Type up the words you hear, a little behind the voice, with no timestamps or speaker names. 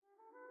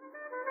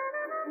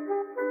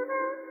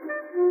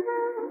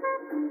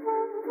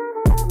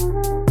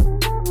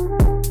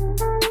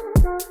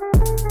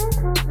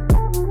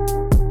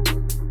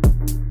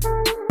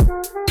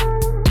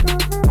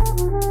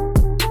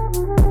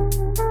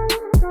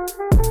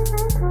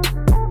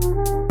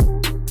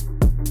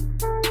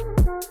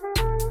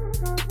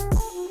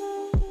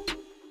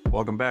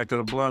Welcome back to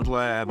the Blunt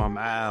Lab. I'm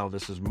Al.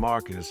 This is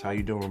Marcus. How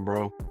you doing,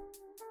 bro?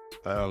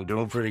 I'm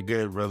doing pretty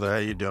good, brother. How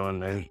you doing,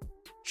 man?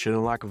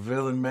 Chilling like a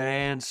villain,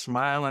 man.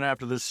 Smiling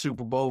after this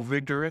Super Bowl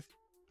victory.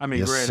 I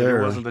mean, Yes, granted, it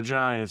sir. wasn't the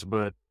Giants,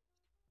 but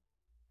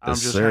I'm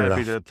Yes, just sir.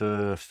 happy that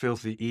the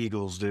filthy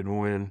Eagles didn't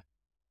win.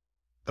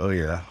 Oh,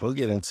 yeah. We'll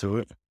get into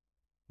it.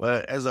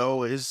 But as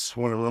always,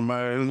 want to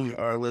remind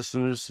our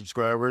listeners,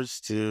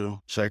 subscribers to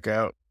check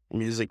out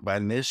Music by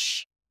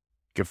Nish.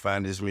 You can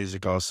find his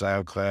music on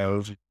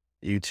SoundCloud,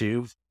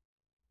 YouTube.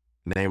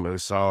 Name of the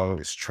song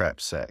is Trap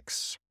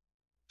Sex.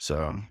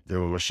 So give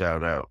him a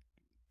shout out.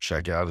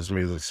 Check out his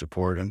music,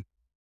 support him.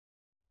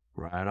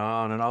 Right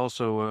on. And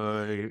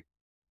also,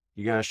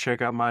 you guys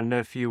check out my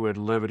nephew at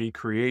Levity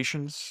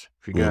Creations.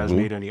 If you guys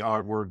need any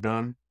artwork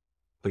done,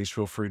 please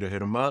feel free to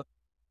hit him up.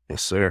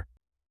 Yes, sir.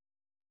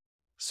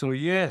 So,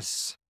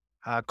 yes,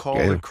 I called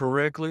it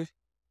correctly.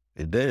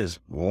 It is.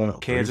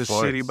 Kansas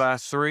City by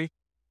 3.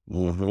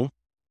 Mm-hmm.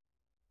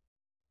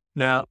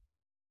 Now,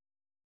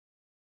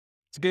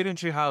 to get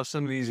into how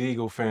some of these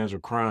Eagle fans are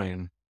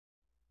crying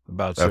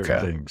about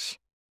certain things.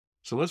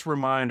 So let's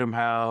remind them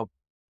how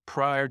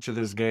prior to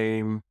this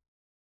game,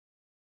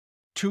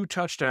 2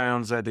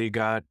 touchdowns that they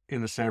got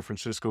in the San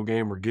Francisco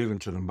game were given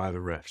to them by the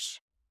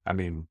refs. I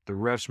mean, the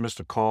refs missed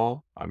a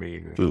call. I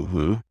mean,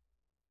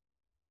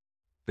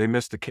 they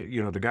missed the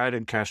guy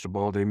didn't catch the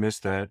ball. They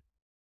missed that.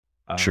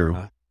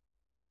 True.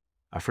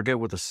 I forget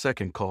what the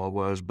second call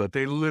was, but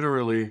they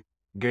literally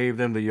gave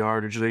them the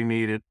yardage they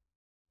needed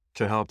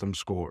to help them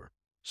score.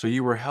 So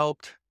you were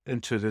helped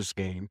into this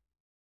game.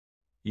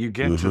 You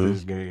get to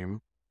this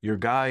game. Your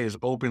guy is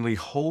openly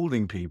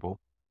holding people.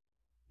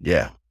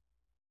 Yeah.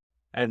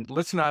 And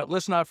let's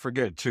not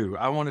forget too.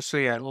 I want to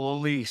say at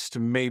least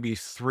maybe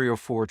 3 or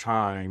 4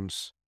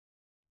 times,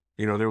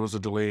 there was a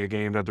delay of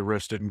game that the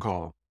refs didn't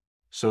call.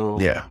 So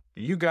yeah,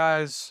 you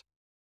guys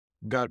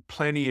got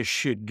plenty of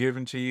shit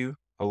given to you.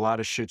 A lot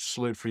of shit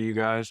slid for you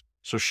guys.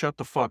 So shut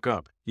the fuck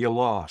up. You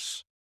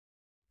lost.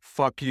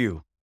 Fuck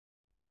you.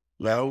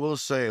 Now I will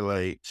say,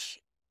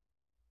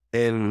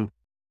 in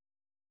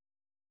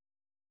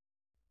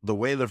the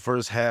way the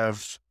first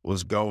half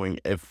was going,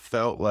 it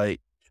felt like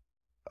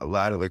a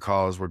lot of the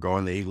calls were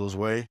going the Eagles'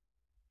 way.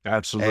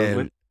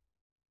 Absolutely.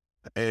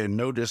 And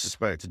no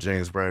disrespect to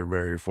James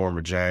Bradbury,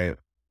 former Giant.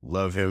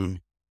 Love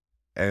him.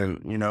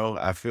 And,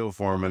 I feel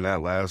for him in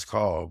that last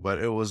call, but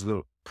it was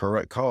the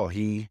correct call.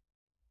 He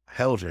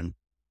held him.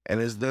 And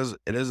it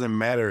doesn't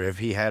matter if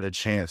he had a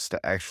chance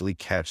to actually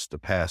catch the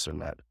pass or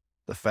not.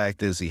 The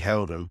fact is he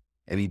held him,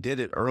 and he did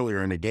it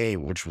earlier in the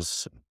game, which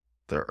was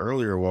the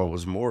earlier one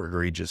was more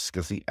egregious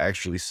because he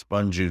actually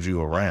spun Juju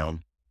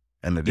around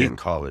and they didn't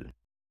call it.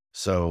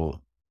 So,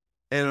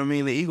 and I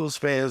mean, the Eagles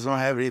fans don't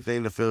have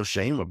anything to feel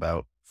shame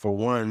about. For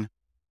one,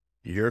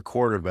 your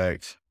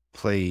quarterback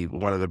played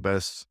one of the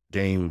best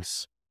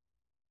games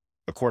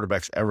a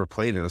quarterback's ever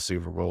played in a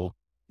Super Bowl.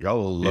 Y'all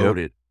are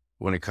loaded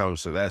when it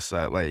comes to that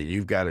side. Like,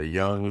 you've got a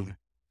young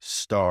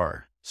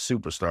superstar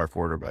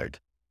quarterback.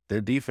 Their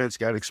defense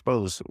got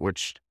exposed,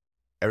 which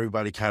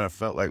everybody kind of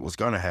felt like was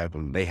going to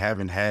happen. They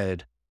haven't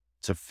had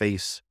to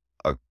face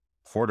a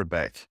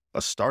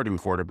starting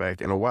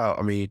quarterback in a while.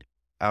 I mean,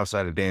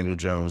 outside of Daniel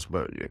Jones,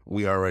 but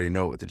we already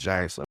know what the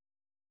Giants are.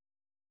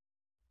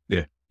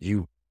 Yeah.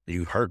 You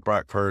hurt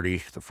Brock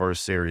Purdy the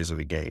first series of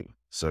the game.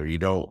 So you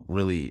don't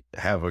really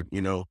have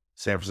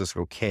San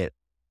Francisco can't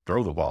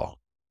throw the ball.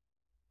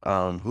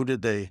 Who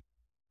did they,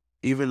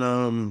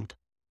 even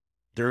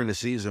during the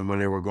season when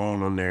they were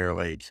going on their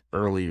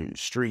early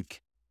streak,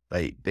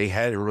 they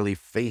hadn't really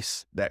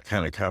faced that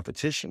kind of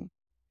competition,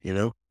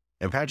 And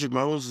Patrick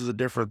Mahomes is a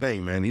different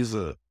thing, man. I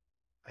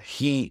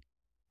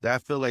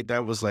feel like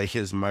that was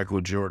his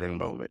Michael Jordan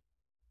moment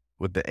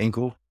with the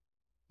ankle.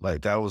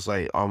 That was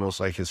almost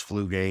like his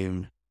flu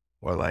game,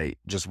 or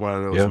just one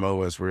of those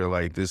moments where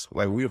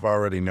we've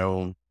already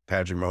known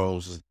Patrick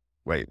Mahomes is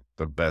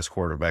the best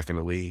quarterback in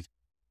the league,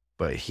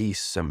 but he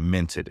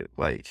cemented it.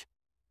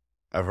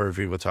 I've heard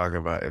people talking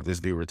about if this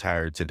dude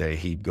retired today,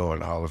 he'd go in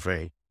the Hall of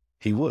Fame.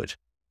 He would.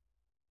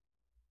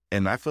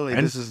 And I feel like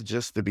this is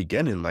just the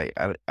beginning.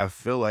 I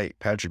feel like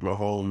Patrick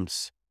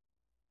Mahomes,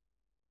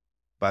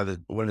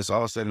 when it's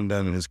all said and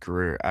done in his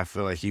career, I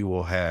feel like he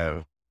will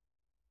have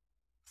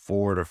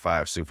 4 to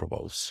 5 Super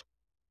Bowls.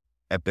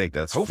 I think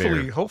that's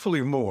fair.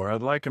 Hopefully more.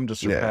 I'd like him to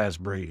surpass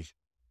Brady.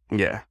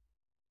 Yeah.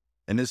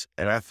 And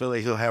I feel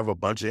like he'll have a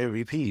bunch of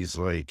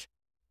MVPs.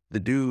 The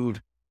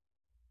dude,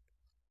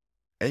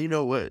 and you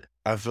know what?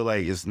 I feel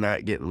like it's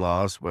not getting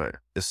lost, but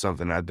it's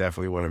something I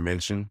definitely want to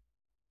mention.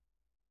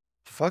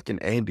 Fucking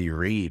Andy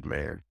Reid,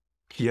 man.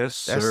 Yes,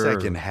 sir. That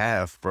second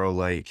half, bro,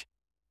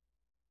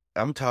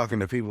 I'm talking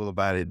to people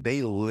about it.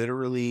 They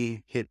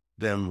literally hit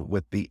them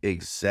with the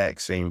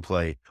exact same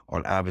play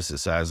on opposite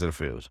sides of the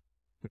field.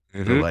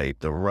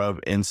 The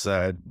rub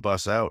inside,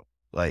 bust out.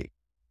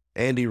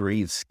 Andy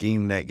Reid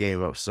schemed that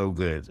game up so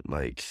good.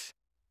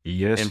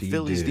 Yes, and he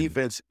Philly's did.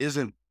 defense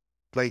isn't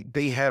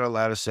they had a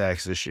lot of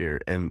sacks this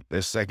year, and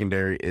their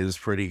secondary is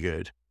pretty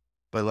good.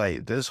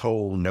 But this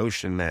whole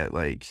notion that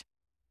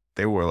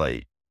they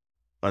were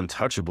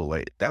untouchable.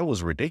 Like, that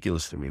was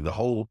ridiculous to me.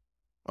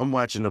 I'm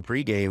watching the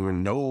pregame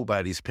and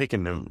nobody's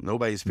picking them.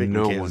 Nobody's picking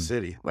Kansas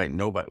City. Like,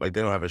 nobody. Like,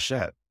 they don't have a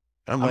shot.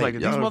 I'm like,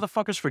 did these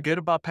motherfuckers forget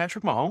about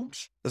Patrick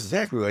Mahomes?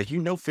 Exactly.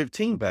 Like,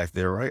 15 back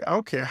there, right? I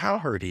don't care how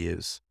hurt he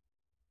is.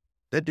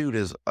 That dude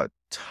is a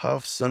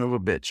tough son of a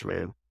bitch,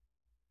 man.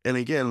 And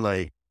again,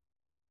 like,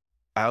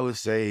 I would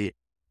say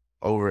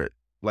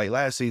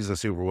last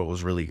season's Super Bowl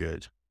was really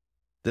good.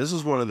 This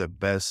is one of the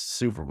best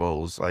Super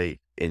Bowls,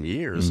 like, in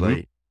years.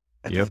 Like,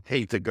 I just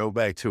hate to go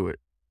back to it.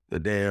 The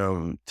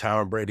damn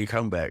Tom Brady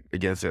comeback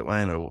against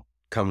Atlanta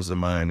comes to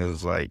mind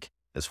as, like,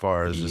 as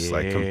far as just,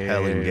 like,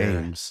 compelling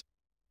games.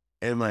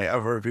 And, like,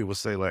 I've heard people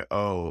say, like,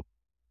 oh,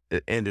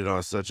 it ended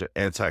on such an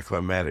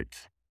anticlimactic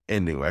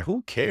ending. Like,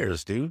 who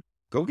cares, dude?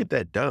 Go get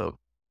that dub.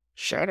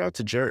 Shout out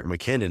to Jerick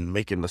McKinnon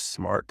making the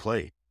smart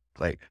play.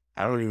 Like,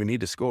 I don't even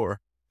need to score.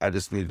 I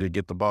just need to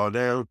get the ball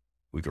down.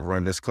 We can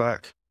run this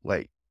clock.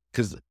 Like,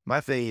 because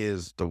my thing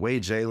is, the way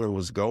Jalen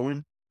was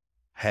going,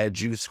 had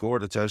you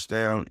scored a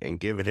touchdown and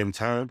given him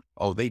time,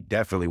 they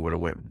definitely would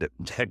have went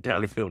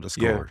down the field and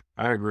scored.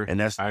 Yeah, I agree.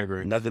 And I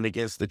agree. Nothing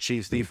against the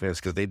Chiefs defense,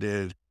 because they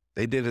did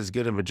as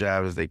good of a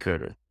job as they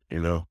could have, you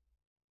know?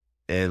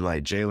 And,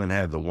 like, Jalen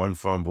had the one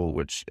fumble,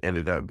 which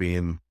ended up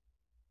being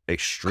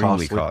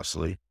extremely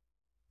costly.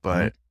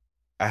 But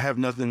I have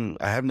nothing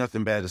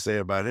bad to say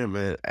about him,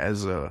 man.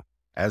 As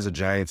a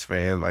Giants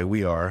fan, like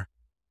we are,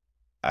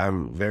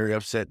 I'm very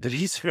upset that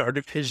he's in our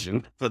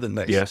division for the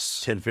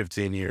next 10,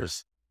 15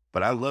 years.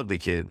 But I love the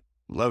kid.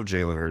 Love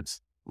Jalen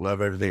Hurts. Love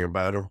everything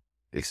about him,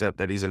 except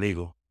that he's an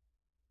Eagle,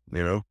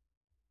 you know?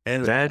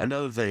 And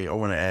another thing I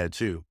want to add,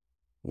 too,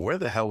 where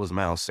the hell was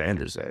Miles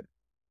Sanders at?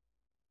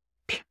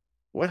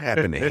 What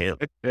happened to him?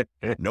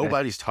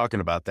 Nobody's talking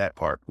about that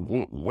part.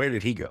 Where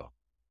did he go?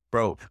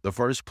 Bro, the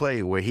first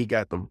play where he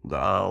got a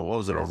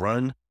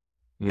run,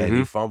 and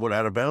he fumbled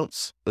out of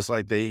bounds, it's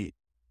either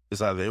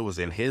it was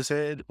in his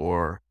head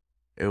or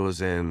it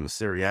was in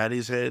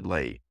Sirianni's head.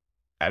 Like,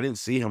 I didn't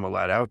see him a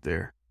lot out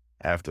there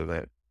after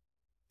that.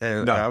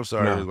 And I'm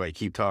sorry to, like,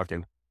 keep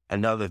talking.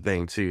 Another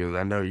thing, too,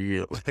 I know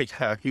you, like,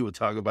 how you would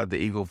talk about the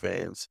Eagle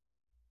fans.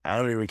 I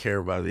don't even care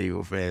about the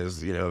Eagle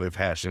fans. You know, they're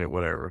passionate,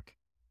 whatever.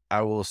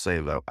 I will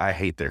say, though, I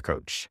hate their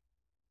coach.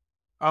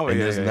 Oh,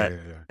 yeah.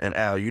 And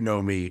Al, you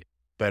know me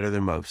better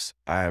than most.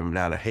 I am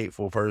not a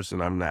hateful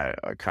person. I'm not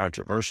a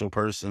controversial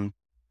person.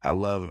 I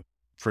love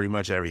pretty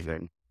much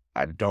everything.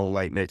 I don't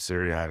like Nick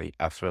Sirianni.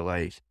 I feel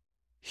like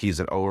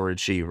he's an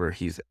overachiever.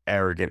 He's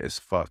arrogant as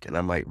fuck. And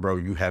I'm like, bro,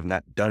 you have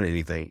not done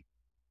anything.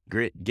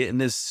 Getting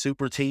this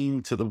super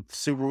team to the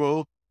Super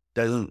Bowl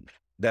that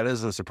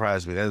doesn't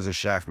surprise me. That doesn't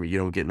shock me. You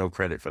don't get no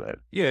credit for that.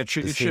 Yeah, it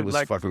should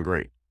was fucking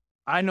great.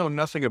 I know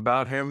nothing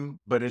about him,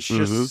 but it's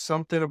just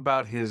something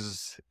about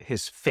his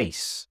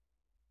face.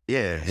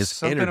 Yeah, his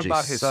something energy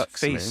about his sucks,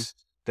 face,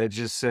 man. that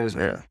just says,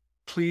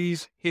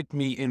 please hit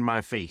me in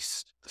my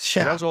face.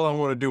 Yeah. That's all I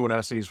want to do when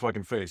I see his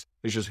fucking face,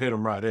 is just hit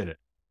him right in it.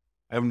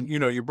 And, you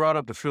know, you brought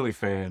up the Philly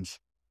fans.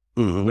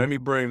 Let me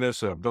bring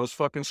this up. Those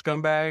fucking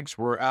scumbags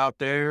were out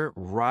there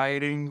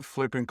rioting,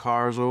 flipping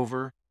cars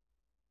over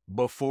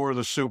before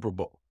the Super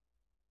Bowl.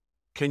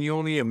 Can you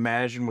only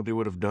imagine what they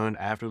would have done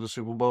after the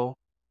Super Bowl?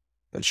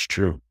 That's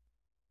true.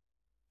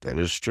 That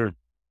is true.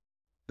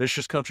 This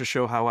just comes to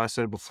show how I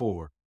said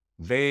before,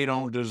 they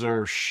don't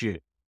deserve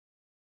shit.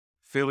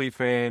 Philly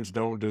fans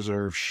don't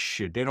deserve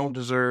shit. They don't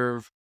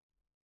deserve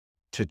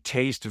to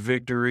taste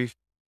victory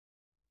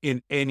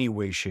in any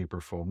way, shape,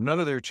 or form. None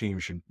of their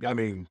teams should. I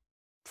mean,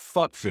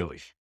 fuck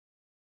Philly.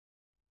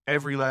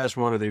 Every last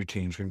one of their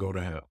teams can go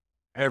to hell.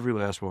 Every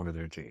last one of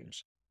their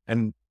teams.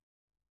 And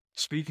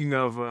speaking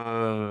of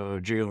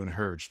Jalen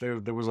Hurts, there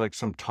was like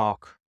some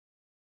talk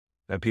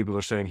that people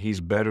are saying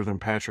he's better than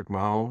Patrick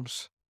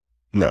Mahomes.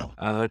 No.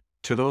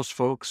 To those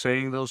folks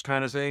saying those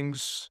kind of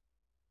things,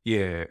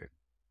 yeah,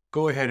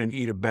 go ahead and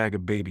eat a bag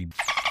of baby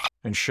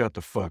and shut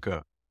the fuck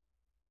up.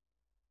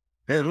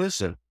 And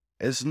listen,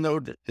 it's no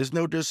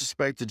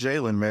disrespect to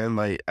Jalen, man.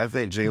 Like, I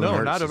think Jalen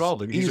Hurts not at all.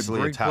 He's easily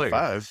a great top player.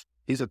 5.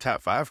 He's a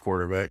top 5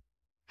 quarterback.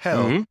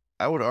 Hell,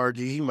 I would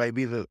argue he might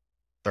be the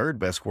 3rd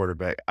best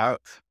quarterback.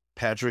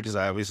 Patrick is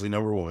obviously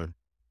number 1.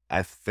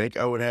 I think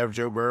I would have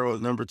Joe Burrow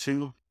at number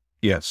 2.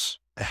 Yes.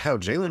 Hell,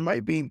 Jalen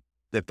might be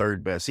the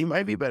 3rd best. He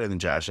might be better than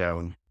Josh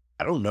Allen.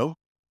 I don't know.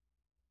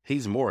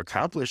 He's more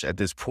accomplished at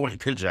this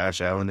point than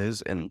Josh Allen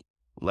is in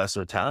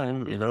lesser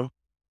time, you know?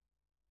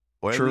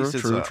 Or at least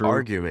it's an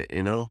argument,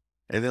 you know?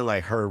 And then,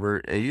 like,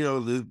 Herbert, and, you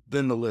know,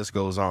 then the list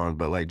goes on.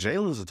 But, like,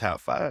 Jalen's a top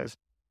 5.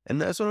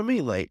 And that's what I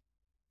mean. Like,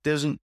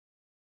 the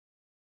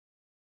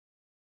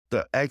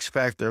X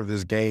factor of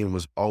this game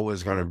was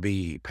always going to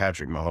be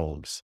Patrick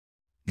Mahomes.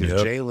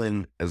 Because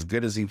Jalen, as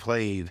good as he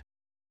played,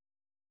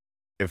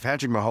 if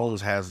Patrick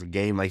Mahomes has a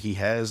game like he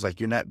has, like,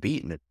 you're not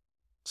beating it.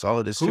 That's all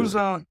it is. Who's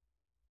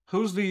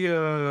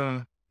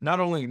the not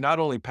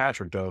only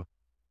Patrick though?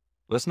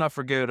 Let's not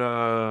forget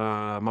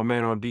my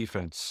man on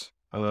defense.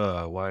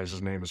 Why is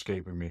his name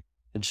escaping me?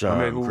 It's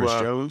Chris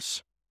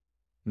Jones?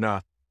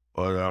 Nah.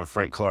 Or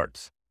Frank Clark?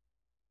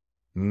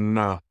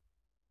 Nah.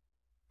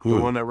 The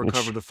one that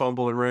recovered the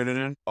fumble and ran it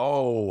in?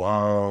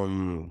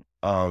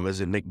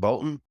 Is it Nick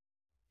Bolton?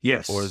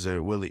 Yes. Or is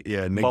it Willie?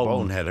 Yeah, Nick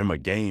Bolton had him a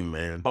game,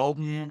 man.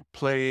 Bolton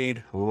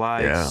played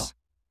lights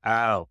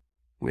out.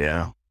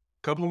 Yeah. A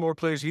couple more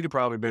plays, he'd have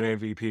probably been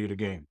MVP of the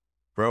game.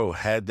 Bro,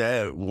 had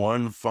that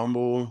one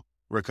fumble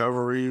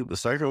recovery, the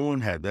second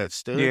one had that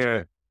stood.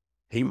 Yeah.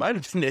 He might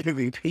have been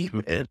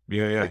MVP, man.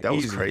 Yeah. Like, that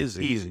was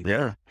crazy. Easy.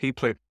 Yeah. He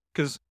played.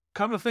 Because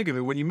come to think of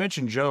it, when you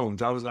mentioned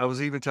Jones, I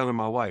was even telling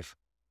my wife,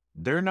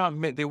 they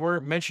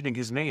weren't mentioning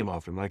his name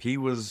often. Like he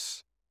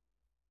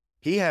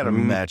had a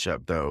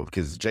matchup though,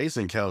 because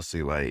Jason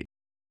Kelce, like,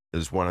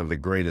 is one of the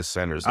greatest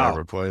centers to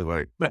ever play.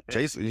 Like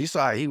Jason, you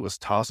saw he was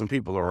tossing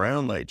people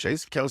around. Like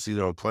Jason Kelce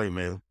don't play,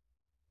 man.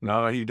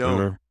 No, he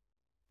don't.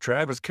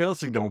 Travis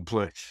Kelce don't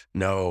play.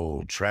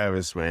 No,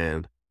 Travis,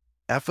 man.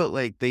 I felt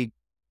like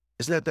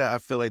it's not that I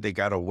feel like they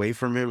got away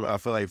from him. I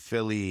feel like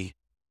Philly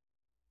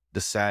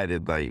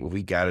decided, like,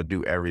 we got to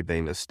do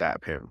everything to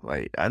stop him.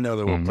 Like, I know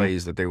there were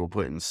plays that they were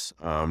putting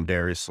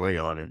Darius Slay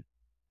on him,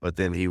 but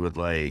then he would,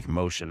 like,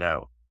 motion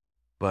out.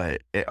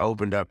 But it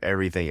opened up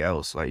everything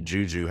else. Like,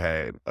 Juju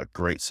had a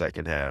great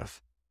second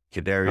half.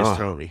 Kadarius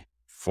Toney,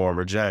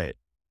 former Giant,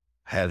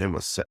 had him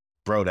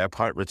bro, that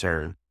punt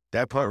return.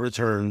 That punt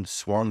return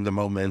swung the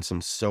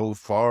momentum so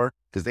far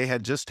because they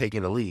had just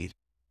taken a lead.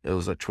 It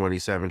was a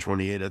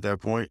 27-28 at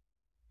that point.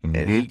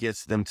 And he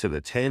gets them to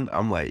the 10.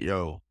 I'm like,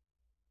 yo,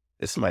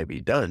 this might be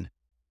done.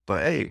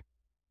 But, hey,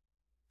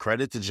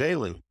 credit to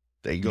Jalen.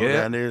 They go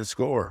down there and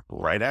score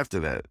right after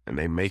that. And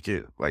they make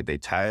it, like, they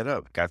tie it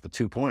up, got the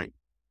 2 point.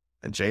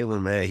 And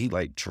Jalen, man, he,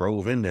 like,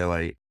 drove in there.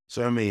 Like,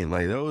 so, I mean,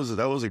 like, that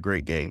was a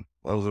great game.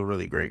 That was a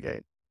really great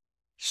game.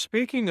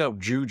 Speaking of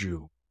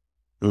Juju,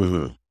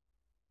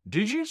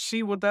 did you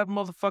see what that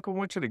motherfucker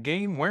went to the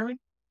game wearing?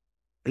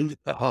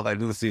 Oh, I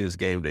didn't see his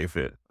game day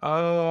fit.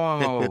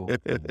 Oh,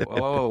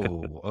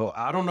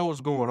 I don't know what's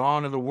going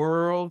on in the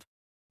world.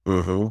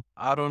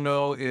 I don't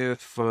know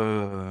if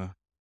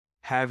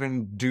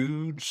having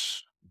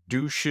dudes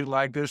do shit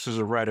like this is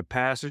a rite of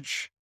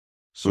passage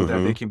so that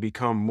they can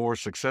become more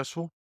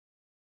successful.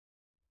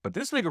 But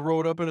this nigga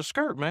rolled up in a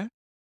skirt, man.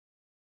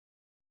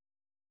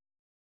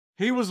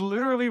 He was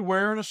literally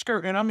wearing a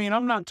skirt. And I mean,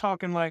 I'm not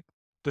talking like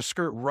the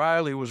skirt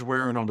Riley was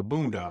wearing on the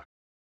Boondock.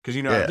 Because,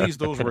 you know, at least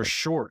those were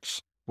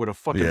shorts with a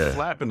fucking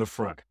flap in the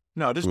front.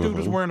 No, this dude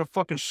was wearing a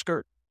fucking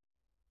skirt.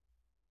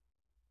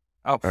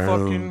 A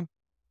fucking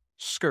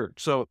skirt.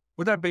 So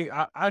with that being,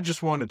 I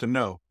just wanted to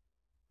know,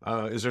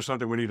 is there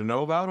something we need to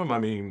know about him? I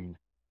mean,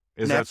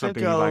 is that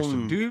something he likes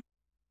to do?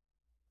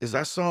 Is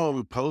I saw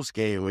him post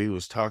game where he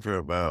was talking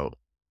about,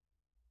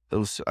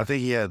 I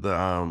think he had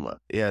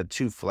he had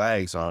 2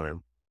 flags on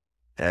him.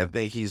 And I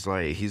think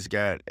he's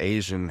got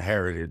Asian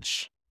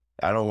heritage.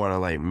 I don't want to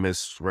like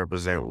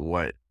misrepresent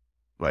what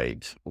he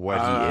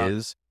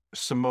is.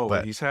 Samoan.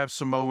 But he's half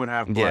Samoan,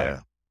 half black. Yeah.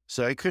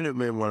 So it could have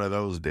been one of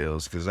those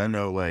deals because I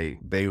know like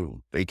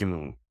they'll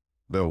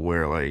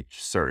wear like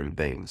certain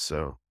things.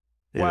 So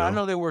I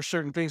know they wear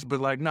certain things, but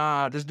like,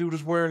 nah, this dude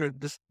was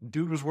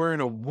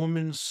wearing a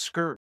woman's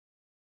skirt.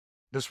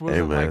 This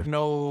wasn't like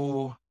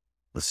no.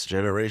 This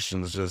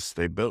generation's just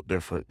they built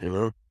different, you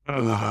know.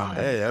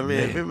 Hey, I mean,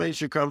 if it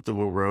makes you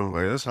comfortable, bro,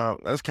 like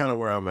that's kind of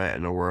where I'm at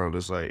in the world.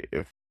 It's like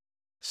if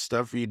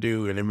stuff you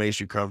do and it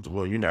makes you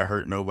comfortable, you're not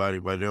hurting nobody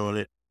by doing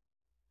it.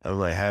 I'm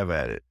like, have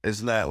at it.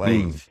 It's not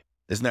like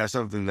it's not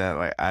something that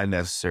like I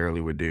necessarily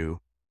would do.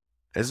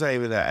 It's not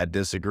even that I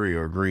disagree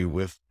or agree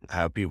with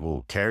how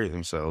people carry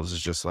themselves.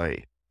 It's just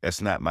like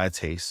it's not my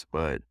taste.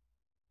 But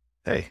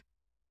hey,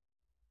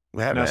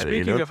 have now at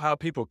speaking it, you know? of how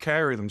people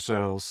carry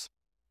themselves,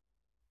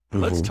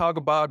 let's talk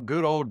about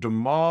good old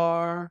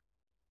Damar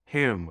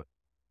Hamlin.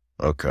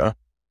 Okay.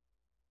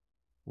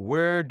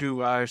 Where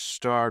do I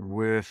start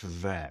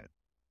with that?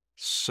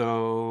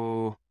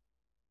 So,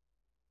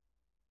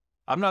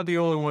 I'm not the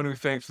only one who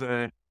thinks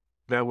that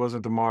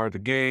wasn't Damar at the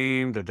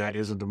game, that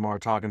isn't Damar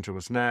talking to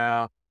us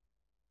now,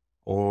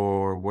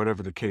 or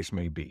whatever the case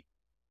may be.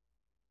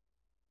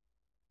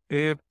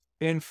 If,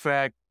 in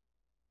fact,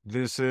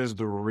 this is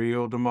the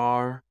real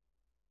Damar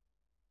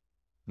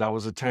that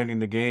was attending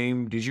the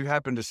game, did you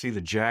happen to see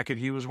the jacket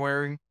he was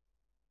wearing?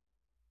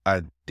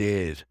 I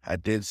did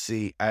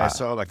see, I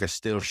saw like a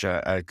still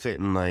shot. I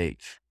couldn't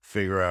like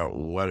figure out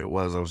what it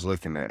was I was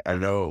looking at. I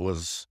know it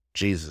was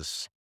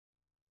Jesus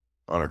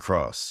on a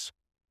cross,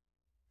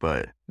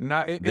 but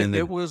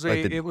it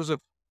was a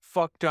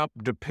fucked up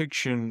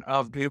depiction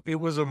of it. It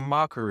was a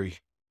mockery.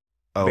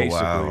 Oh,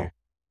 basically. wow.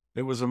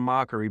 It was a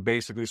mockery,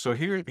 basically. So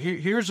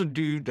here's a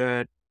dude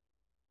that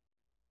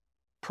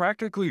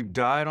practically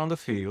died on the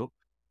field.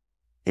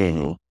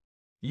 You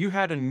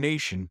had a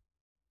nation.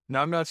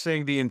 Now, I'm not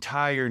saying the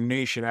entire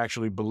nation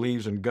actually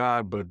believes in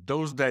God, but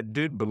those that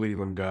did believe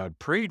in God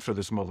prayed for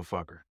this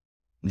motherfucker.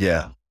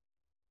 Yeah.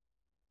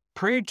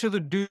 Prayed to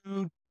the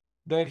dude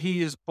that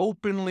he is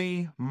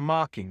openly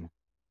mocking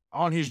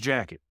on his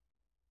jacket.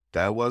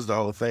 That was the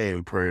whole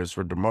thing, prayers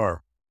for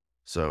Damar.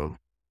 So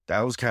that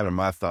was kind of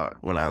my thought.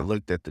 When I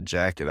looked at the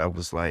jacket, I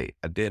was like,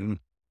 that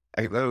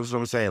was what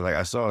I'm saying. Like,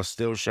 I saw a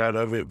still shot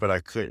of it, but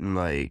I couldn't,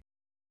 like,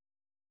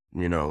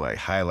 like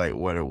highlight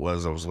what it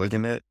was I was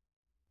looking at,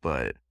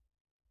 but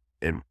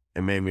it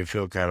made me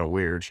feel kind of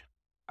weird.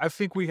 I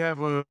think we have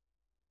a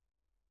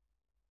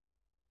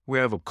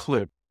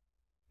clip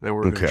that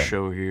we're going to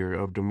show here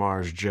of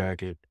DeMar's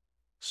jacket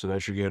so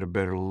that you get a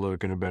better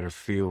look and a better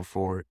feel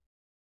for it.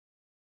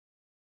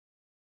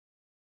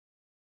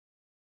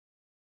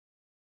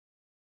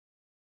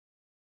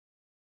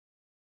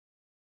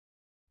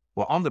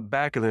 Well, on the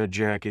back of that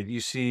jacket, you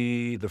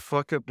see the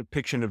fucked up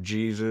depiction of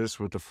Jesus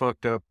with the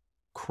fucked up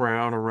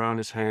crown around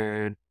his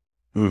head.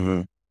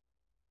 Mm-hmm.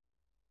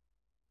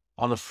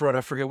 On the front,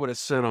 I forget what it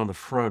said on the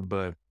front,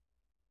 but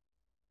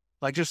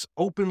like just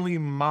openly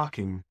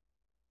mocking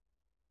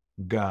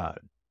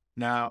God.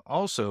 Now,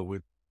 also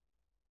with,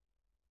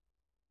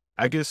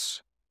 I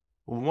guess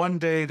one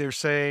day they're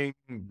saying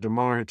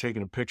DeMar had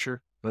taken a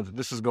picture. But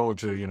this is going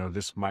to,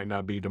 this might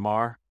not be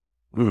DeMar.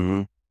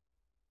 Mm-hmm.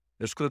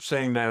 There's clip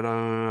saying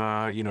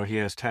that, he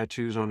has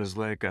tattoos on his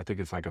leg. I think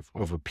it's like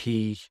of a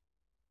P.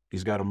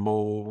 He's got a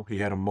mole. He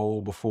had a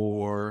mole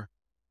before.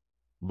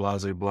 Blah,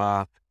 blah,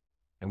 blah.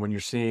 And when you're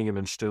seeing him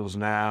in stills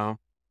now,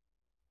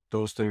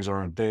 those things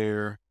aren't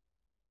there.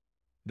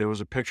 There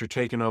was a picture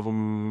taken of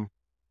him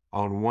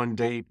on one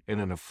date, and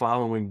then the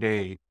following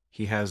day,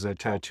 he has that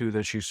tattoo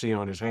that you see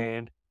on his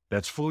hand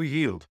that's fully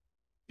healed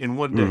in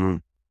one day. Mm-hmm.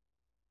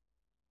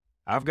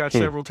 I've got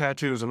several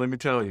tattoos, and let me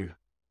tell you,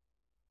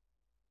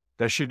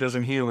 that shit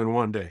doesn't heal in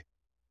one day.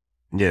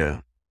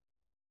 Yeah.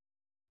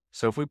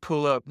 So if we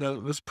pull up, now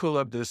let's pull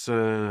up this, take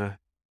a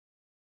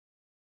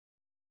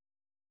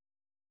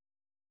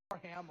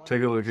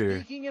look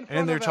here.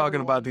 And they're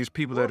talking about these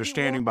people that are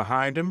standing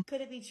behind him.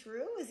 Could it be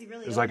true? Is he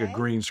really It's like a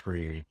green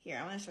screen. Here,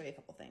 I want to show you a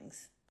couple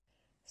things.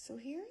 So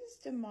here's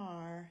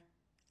DeMar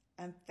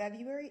on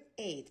February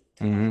 8th,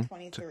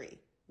 2023.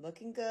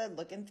 Looking good,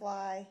 looking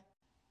fly.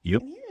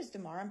 Yep. And here's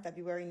DeMar on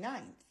February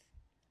 9th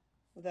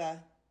with a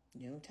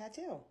new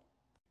tattoo.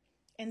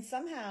 And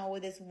somehow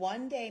with this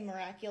one-day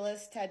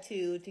miraculous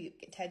tattoo to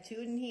get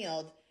tattooed and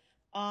healed,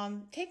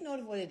 take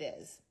note of what it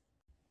is.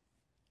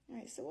 All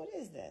right, so what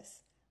is this?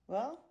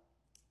 Well,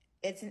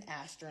 it's an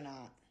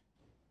astronaut.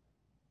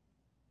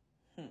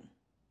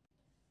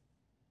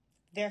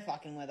 They're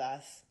fucking with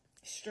us.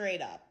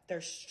 Straight up.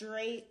 They're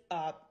straight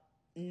up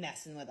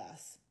messing with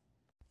us.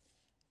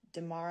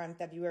 DeMar on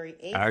February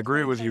 8th. I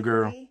agree with you,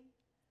 girl.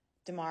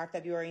 DeMar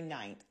February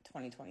 9th,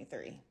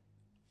 2023.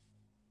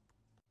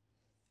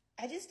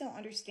 I just don't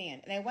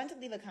understand. And I went to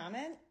leave a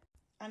comment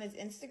on his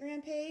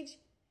Instagram page,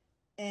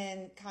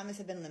 and comments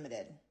have been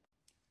limited.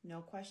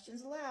 No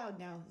questions allowed.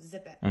 Now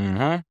zip it.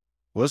 Mm-hmm.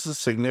 What's the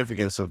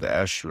significance of the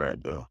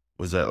astronaut, though?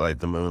 Was that like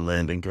the moon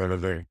landing kind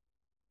of thing?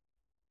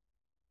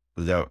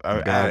 Was that,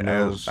 God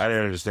knows. I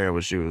didn't understand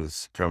what she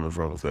was coming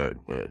from with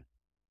that, but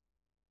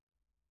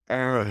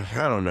I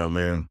don't know,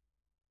 man.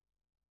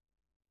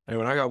 Hey,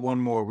 when I got one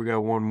more, we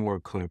got one more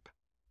clip.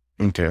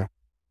 Okay.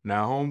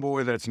 Now,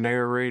 homeboy that's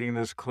narrating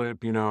this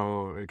clip,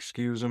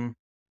 excuse him.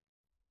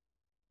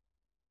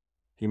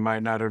 He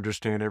might not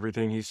understand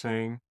everything he's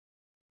saying.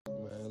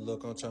 Man,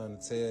 look, I'm trying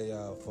to tell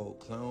y'all,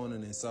 folk,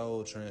 cloning and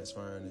soul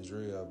transferring is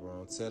real,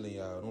 bro. I'm telling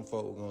y'all, them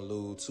folk gonna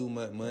lose too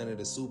much money.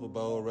 The Super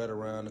Bowl right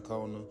around the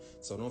corner.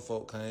 So them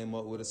folk came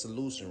up with a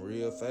solution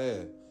real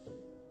fast.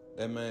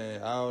 That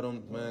man, all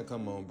them, man,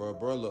 come on, bro.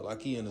 Bro look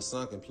like he in a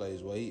sunken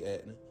place where he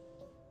acting.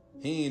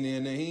 He ain't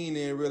in there, he ain't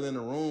in really in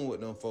the room with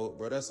them folk,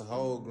 bro. That's a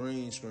whole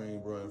green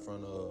screen, bro, in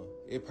front of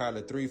it.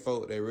 Probably 3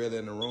 folk that really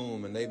in the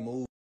room and they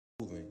moving.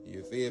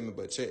 You feel me?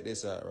 But check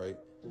this out, right?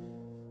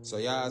 So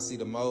y'all see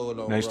the mold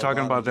on. Now he's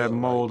talking about that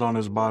mold on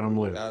his bottom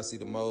lip. Y'all see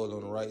the mold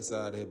on the right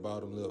side of his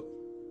bottom lip.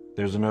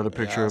 There's another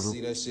picture of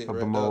see that shit of right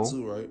the mold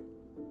too, right?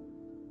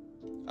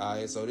 All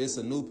right, so this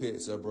a new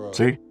picture, bro.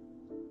 See?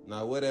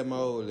 Now where that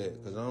mold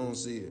at? Cause I don't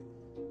see it.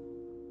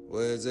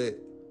 Where is it?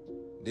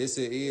 This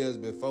it is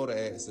before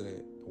the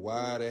accident.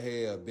 Wider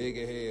hair,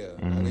 bigger hair.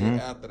 Now then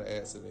after the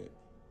accident.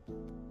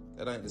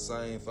 That ain't the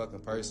same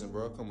fucking person,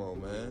 bro. Come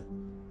on, man.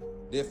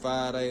 This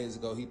 5 days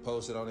ago, he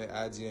posted on that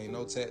IG, ain't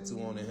no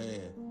tattoo on his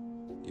hand.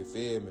 You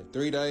feel me?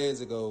 3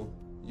 days ago,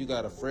 you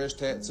got a fresh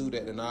tattoo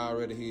that done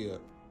already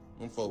healed.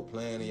 Them folk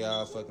playing in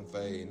y'all fucking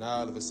face. Now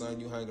all of a sudden,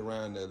 you hang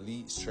around the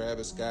elites,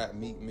 Travis Scott,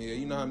 Meek Mill.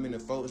 You know how many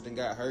folks done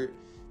got hurt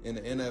in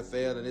the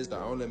NFL and it's the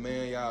only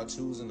man y'all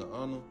choosing to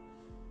honor?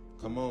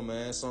 Come on,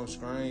 man. Some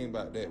scream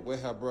about that.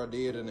 What how bro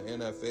did in the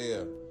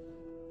NFL?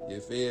 You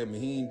feel me?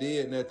 He ain't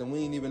did nothing. We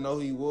ain't even know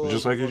who he was.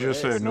 Just like you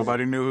just said,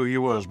 nobody knew who he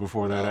was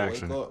before that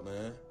accident. Wake up,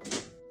 man.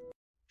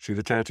 See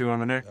the tattoo on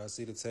the neck? I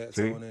see the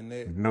tattoo on the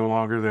neck. No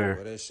longer there.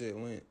 Where that shit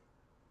went.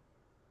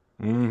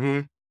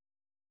 Mm-hmm.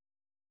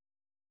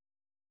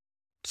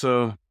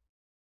 So,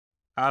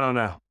 I don't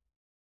know.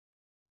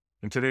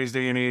 In today's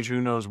day and age,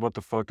 who knows what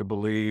the fuck to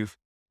believe?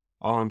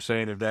 All I'm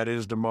saying, if that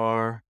is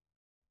DeMar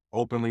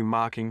openly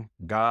mocking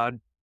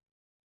God,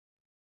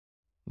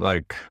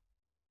 like,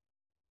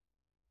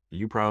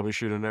 you probably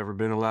should have never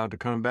been allowed to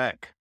come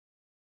back.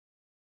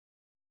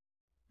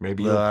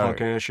 Maybe your punk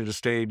ass should have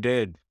stayed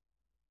dead.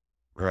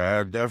 Right,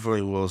 I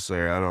definitely will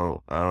say I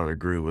don't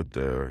agree with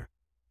the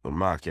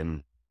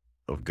mocking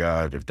of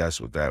God, if that's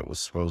what that was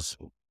supposed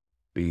to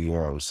be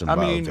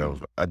symbolic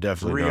of. I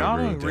definitely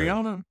don't agree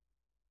with that.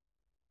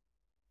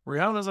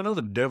 Rihanna's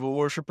another devil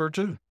worshiper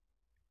too.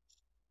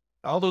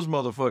 All those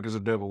motherfuckers are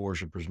devil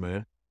worshipers,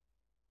 man.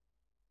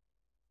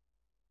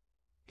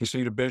 You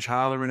see the bitch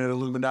hollering at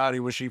Illuminati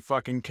when she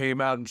fucking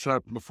came out and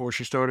before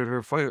she started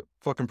her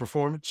fucking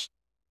performance.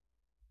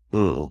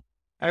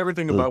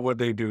 Everything about what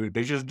they do,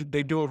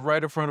 they do it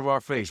right in front of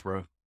our face,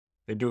 bro.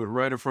 They do it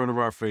right in front of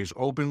our face.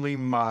 Openly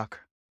mock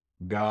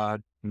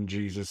God and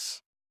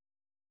Jesus.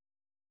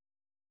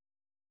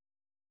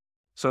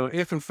 So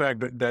if in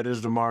fact that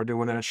is Damar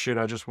doing that shit,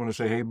 I just want to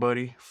say, hey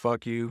buddy,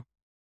 fuck you.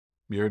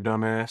 You're a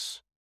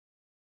dumbass.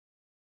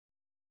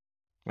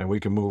 And we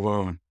can move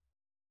on.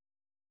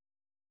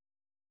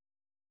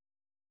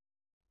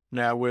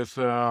 Now with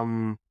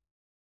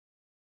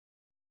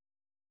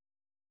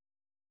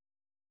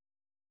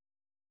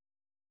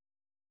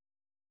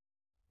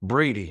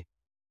Brady.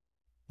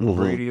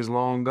 Brady is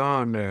long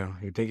gone now.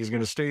 You think he's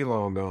gonna stay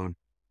long gone?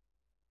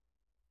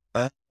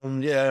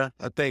 Yeah,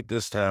 I think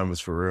this time is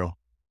for real.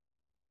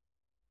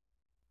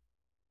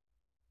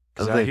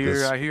 Cause I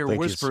hear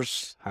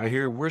whispers. I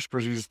hear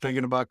whispers. He's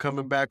thinking about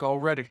coming back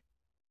already.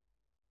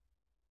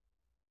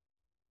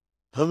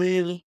 I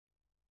mean,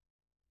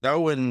 I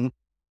wouldn't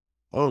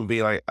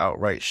be like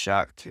outright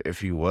shocked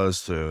if he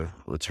was to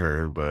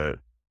return, but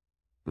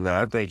no,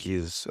 I think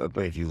he's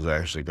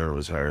actually gonna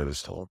retire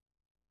this time.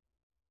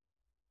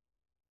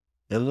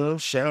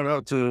 And shout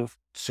out to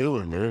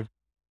Steelers, man.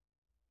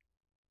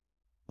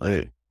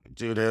 Like,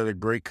 dude had a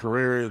great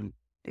career and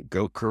a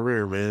GOAT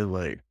career, man.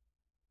 Like,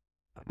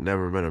 I've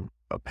never been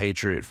a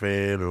Patriot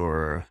fan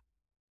or a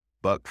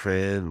Buck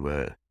fan,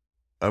 but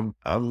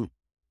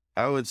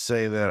I would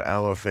say that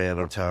I'm a fan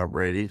of Tom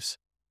Brady's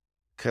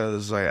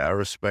because like I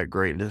respect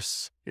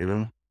greatness, you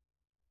know.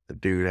 The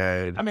dude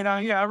had. I mean,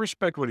 I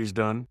respect what he's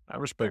done. I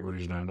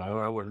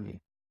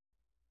wouldn't.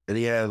 And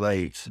he had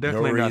like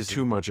definitely not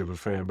too much of a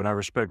fan, but I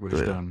respect what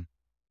he's done.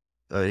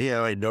 He had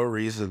like no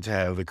reason to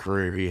have the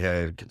career he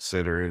had,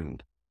 considering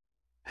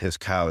his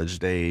college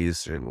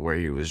days and where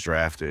he was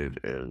drafted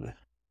and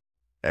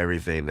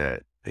everything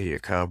that he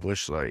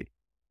accomplished. Like,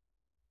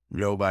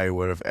 nobody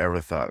would have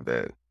ever thought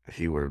that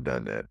he would have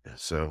done that.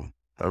 So,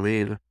 I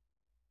mean,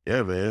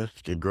 yeah, man,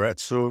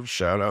 congrats to him.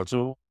 Shout out to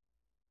him.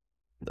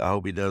 I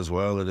hope he does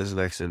well in his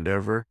next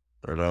endeavor.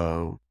 And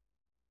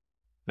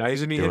now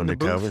isn't he in the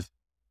booth?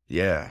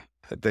 Yeah,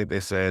 I think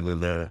they said in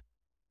the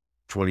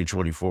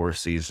 2024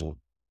 season.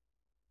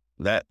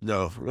 Not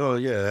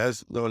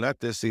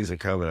this season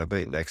coming. I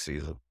think next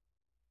season,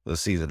 the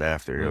season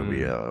after, he'll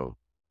be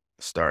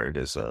starting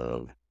his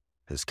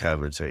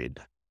commentating.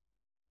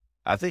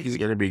 I think he's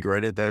gonna be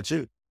great at that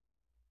too.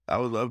 I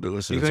would love to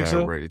listen to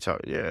Tom Brady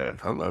talk. Yeah,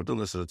 I'd love to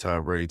listen to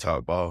Tom Brady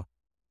talk ball.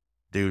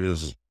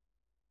 Dude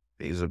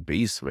he's a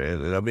beast,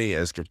 man. And I mean,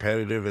 as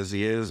competitive as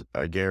he is,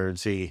 I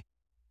guarantee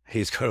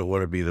he's gonna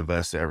want to be the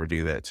best to ever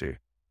do that too.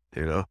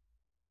 You know.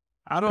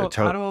 I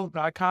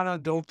kind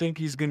of don't think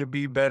he's going to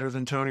be better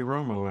than Tony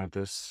Romo at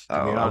this.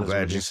 I'm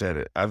glad you said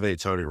it. I think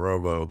Tony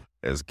Romo,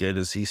 as good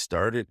as he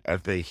started, I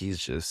think he's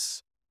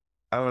just,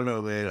 I don't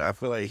know, man. I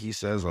feel like he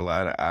says a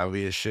lot of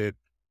obvious shit.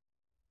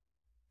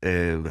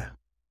 And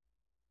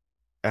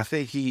I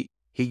think he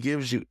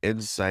gives you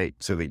insight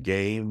to the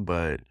game,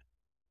 but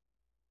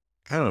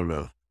I don't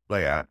know.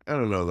 Like, I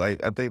don't know.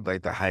 Like, I think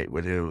like the hype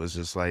with him was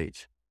just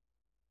like,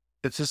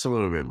 it's just a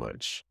little bit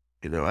much.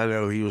 You know, I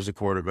know he was the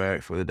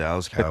quarterback for the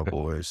Dallas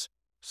Cowboys,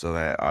 so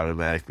that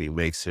automatically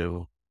makes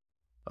him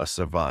a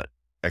savant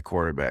at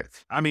quarterback.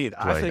 I mean,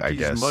 I think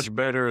he's much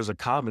better as a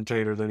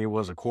commentator than he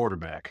was a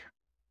quarterback.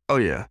 Oh,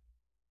 yeah.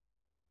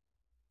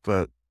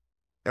 But,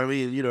 I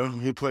mean, you know,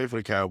 he played for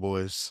the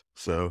Cowboys,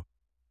 so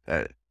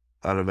that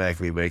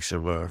automatically makes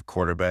him a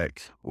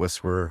quarterback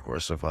whisperer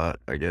or savant,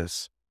 I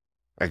guess.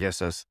 I guess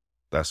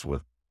that's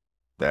what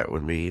that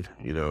would mean.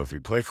 You know, if you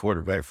play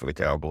quarterback for the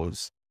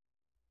Cowboys,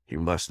 you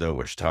must know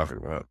what you're talking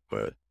about.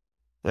 But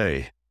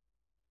hey,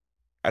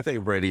 I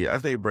think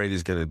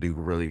Brady's gonna do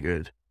really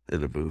good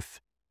in the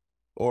booth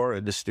or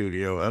in the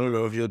studio. I don't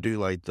know if he'll do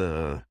like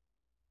the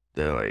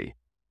like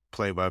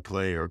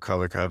play-by-play or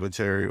color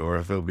commentary, or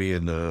if he'll be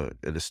in the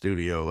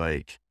studio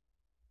like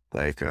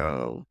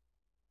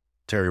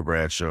Terry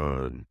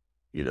Bradshaw and,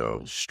 you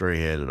know,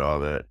 Strahan and all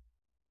that.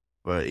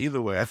 But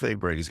either way, I think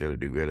Brady's gonna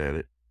do good at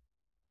it.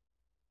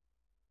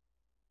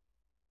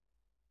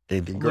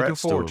 And looking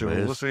forward to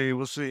him. We'll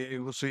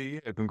see.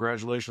 Yeah,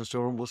 congratulations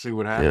to him. We'll see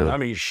what happens. Yeah. I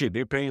mean, shit,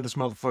 they're paying this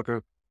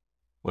motherfucker,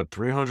 what,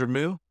 $300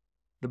 million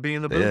to be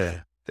in the booth?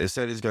 Yeah, they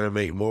said he's going to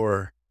make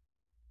more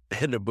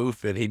in the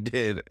booth than he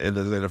did in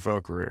his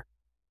NFL career.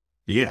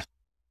 Yeah.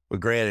 But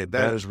granted,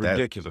 that is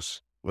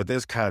ridiculous. But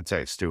there's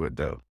context to it,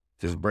 though.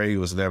 Because Brady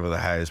was never the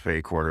highest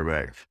paid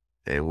quarterback,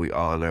 and we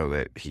all know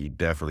that he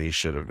definitely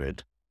should have been.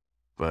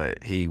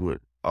 But he would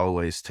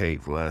always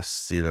take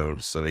less, you know,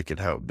 so they could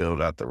help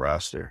build out the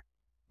roster.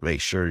 Make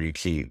sure you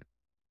keep,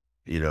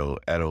 you know,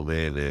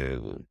 Edelman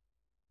and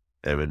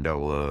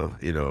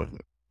Amendola, you know,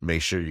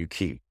 make sure you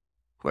keep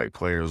like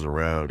players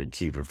around and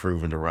keep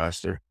improving the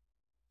roster.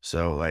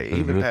 So, like,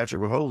 even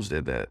Patrick Mahomes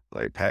did that.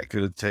 Like, Pat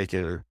could have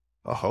taken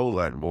a whole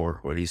lot more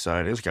when he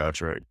signed his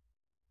contract.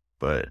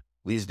 But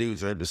these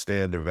dudes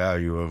understand the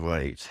value of,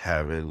 like,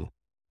 having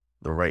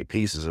the right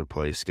pieces in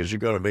place because you're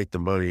going to make the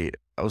money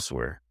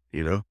elsewhere,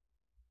 you know?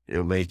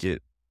 You'll make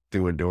it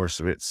through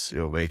endorsements.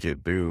 You'll make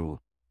it through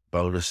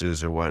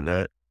bonuses and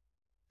whatnot.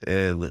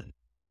 And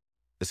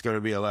it's going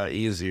to be a lot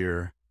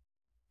easier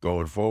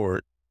going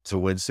forward to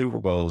win Super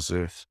Bowls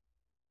if,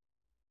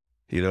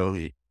 you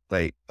know,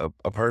 like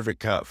a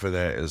perfect comp for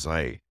that is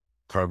like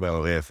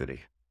Carmelo Anthony,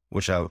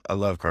 which I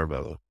love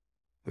Carmelo.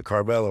 But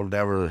Carmelo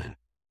never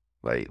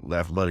like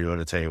left money on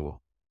the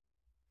table.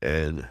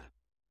 And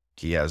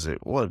he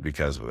hasn't won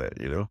because of that,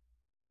 you know?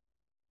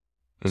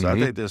 So I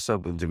think there's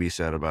something to be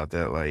said about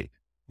that. Like,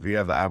 if you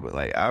have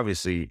like,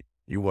 obviously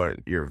you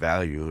want your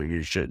value and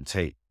you shouldn't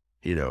take,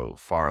 you know,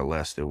 far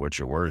less than what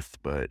you're worth,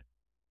 but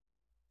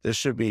there's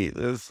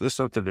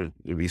something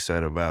to be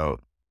said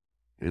about,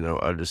 you know,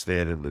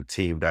 understanding the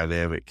team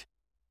dynamic.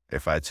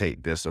 If I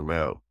take this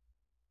amount,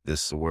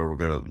 this is where we're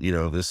going to, you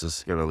know, this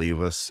is going to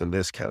leave us in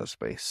this kind of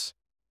space.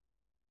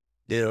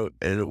 You know,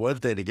 and one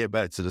thing to get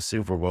back to the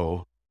Super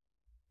Bowl,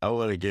 I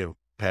want to give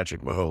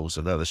Patrick Mahomes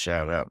another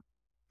shout out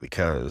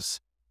because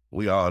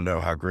we all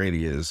know how great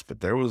he is, but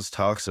there was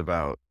talks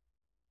about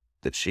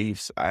the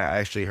Chiefs. I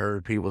actually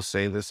heard people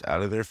say this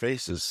out of their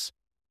faces.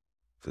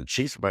 The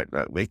Chiefs might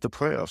not make the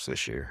playoffs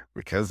this year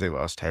because they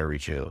lost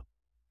Tyreek Hill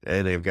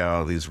and they've got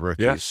all these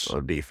rookies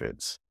on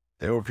defense.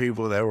 There were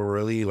people that were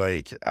really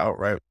like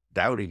outright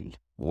doubting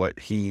what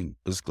he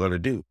was going to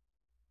do.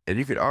 And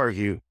you could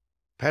argue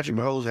Patrick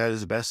Mahomes had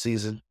his best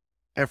season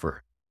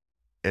ever.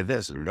 And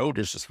that's no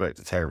disrespect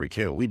to Tyreek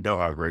Hill. We know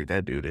how great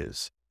that dude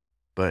is.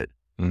 But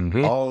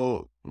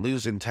all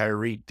losing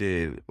Tyreek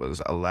did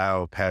was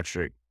allow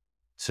Patrick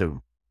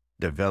to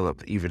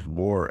develop even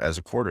more as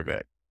a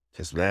quarterback.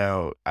 Because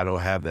now I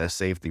don't have that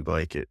safety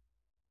blanket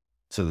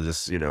to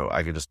just, you know,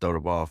 I can just throw the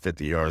ball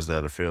 50 yards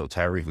down the field.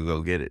 Tyreek can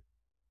go get it.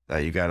 Now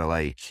you got to,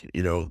 like,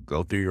 you know,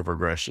 go through your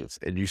progressions.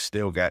 And you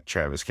still got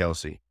Travis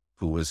Kelce,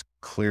 who was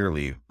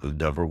clearly the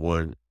number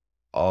one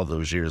all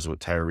those years with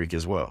Tyreek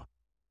as well.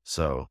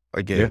 So,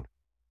 again,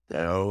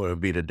 I don't want to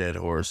beat a dead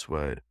horse,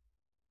 but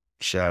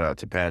shout out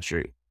to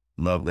Patrick.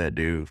 Love that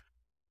dude.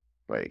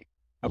 Like,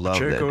 love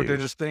that Pacheco dude. did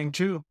his thing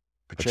too.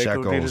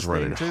 Pacheco was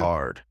running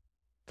hard.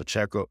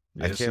 Pacheco,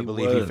 I can't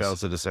believe he fell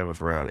to the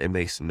 7th round. It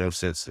makes no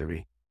sense to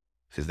me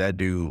because that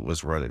dude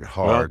was running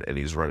hard and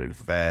he's running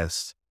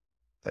fast.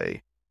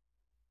 Hey,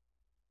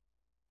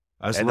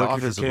 that's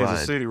lucky for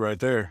Kansas City right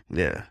there.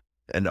 Yeah,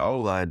 and the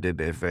O-line did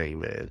their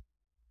thing, man.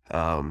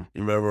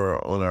 You remember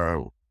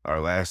on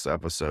our last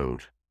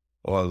episode,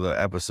 or the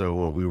episode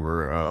when we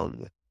were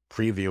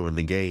previewing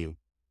the game,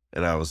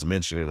 and I was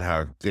mentioning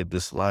how good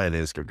this line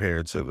is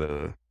compared to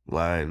the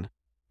line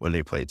when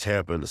they played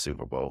Tampa in the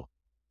Super Bowl.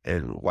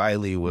 And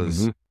Wiley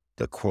was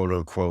the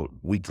quote-unquote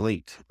weak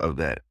link of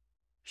that.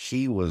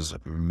 He was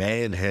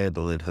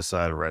manhandling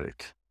Hassan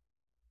Reddick.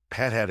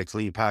 Pat had a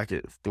clean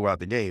pocket throughout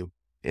the game.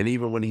 And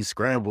even when he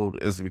scrambled,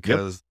 it's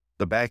because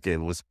the back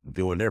end was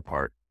doing their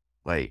part.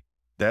 Like,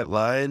 that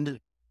line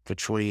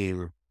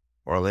between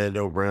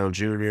Orlando Brown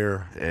Jr.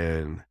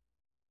 and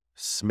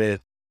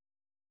Smith,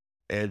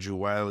 Andrew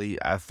Wiley,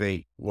 I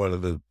think one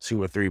of the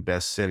 2 or 3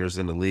 best centers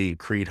in the league,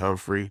 Creed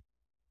Humphrey,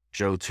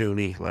 Joe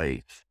Thuney,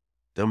 like,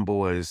 them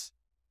boys,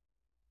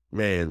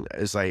 man,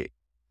 it's like,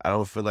 I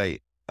don't feel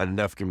like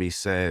enough can be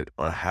said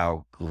on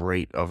how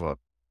great of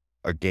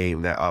a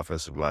game that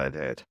offensive line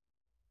had.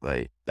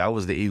 Like, that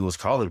was the Eagles'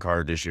 calling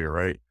card this year,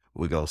 right?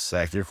 We're going to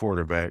sack your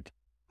quarterback,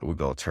 and we're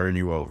going to turn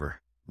you over.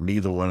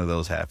 Neither one of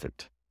those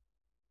happened.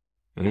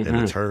 And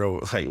the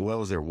turnover, like, what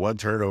was there? One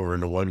turnover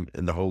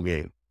in the whole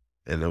game,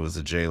 and it was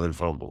a Jalen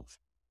fumble.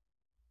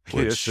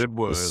 Yes, it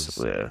was.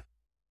 Yeah.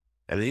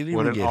 And he didn't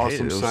what even an get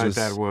awesome hit. sight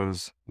that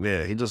was.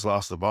 Yeah, he just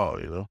lost the ball,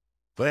 you know.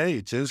 But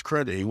hey, to his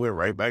credit, he went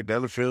right back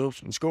down the field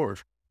and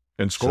scored.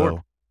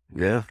 So,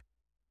 yeah.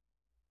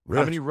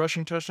 How many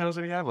rushing touchdowns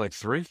did he have? Like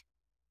 3?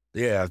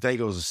 Yeah, I think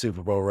it was a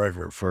Super Bowl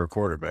record for a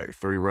quarterback.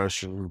 3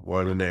 rushing,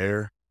 1 in the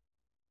air.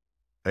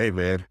 Hey,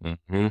 man.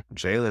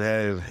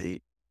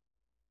 Jalen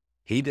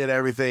he did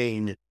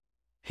everything.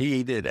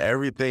 He did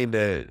everything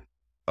that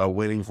a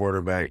winning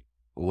quarterback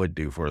would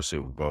do for a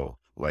Super Bowl.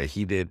 Like,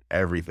 he did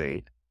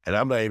everything. And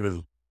I'm not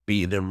even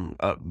beating him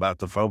up about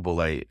the fumble.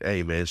 Like,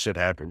 hey, man, shit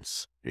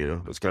happens. You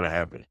know, it's going to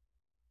happen.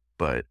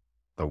 But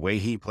the way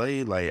he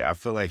played, like, I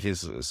feel like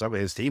some of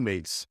his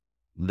teammates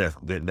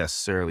didn't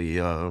necessarily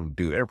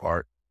do their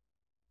part.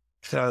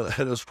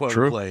 This point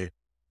to play,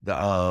 the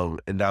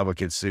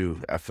Ndamukong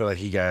Suh, I feel like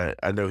he got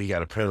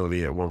a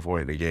penalty at one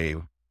point in the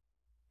game.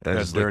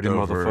 That's dirty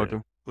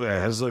motherfucker.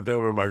 Yeah, I just looked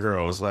over at my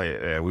girl. It's like,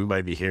 yeah, we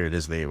might be hearing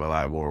his name a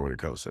lot more when it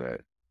comes to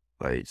that.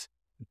 Like,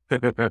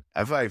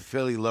 I feel like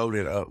Philly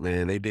loaded up,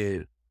 man.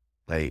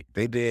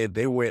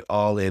 They went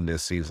all in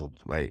this season.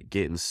 Like,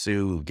 getting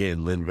Suh,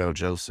 getting Linval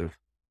Joseph.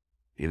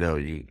 You know,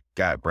 you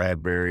got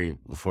Bradbury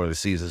before the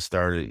season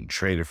started. You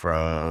traded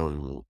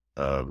from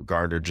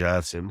Gardner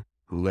Johnson,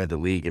 who led the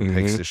league in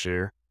picks this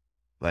year.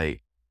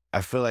 Like,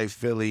 I feel like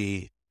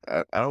Philly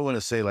I don't want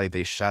to say like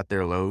they shot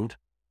their load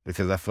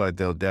because I feel like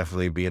they'll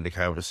definitely be in the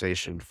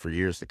conversation for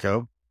years to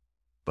come.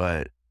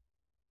 But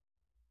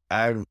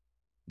the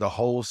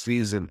whole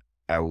season,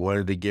 I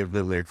wanted to give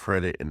them their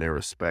credit and their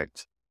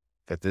respect.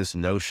 That this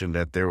notion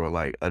that they were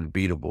like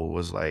unbeatable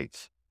was like,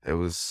 it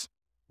was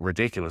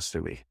ridiculous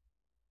to me.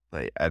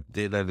 Like, I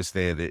didn't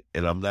understand it,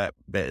 and I'm not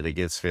betting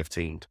against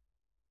 15.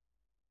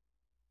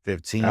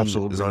 15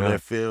 Absolutely is on not.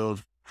 that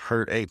field,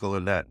 hurt ankle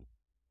and that.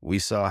 We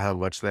saw how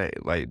much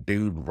that, like,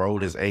 dude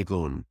rolled his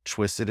ankle and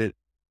twisted it.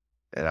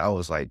 And I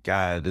was like,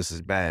 God, this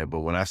is bad.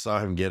 But when I saw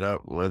him get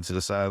up, went to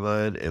the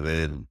sideline, and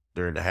then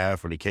during the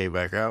half when he came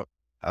back out,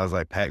 I was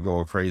like, Pat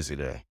going crazy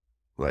there.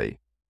 Like,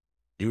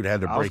 dude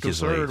had to break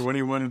his leg. I was concerned when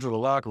he went into the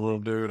locker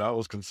room, dude. I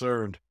was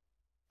concerned.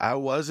 I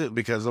wasn't,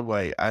 because I'm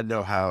like, I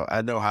know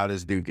how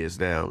this dude gets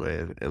down,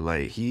 man. And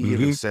like, he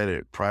even said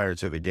it prior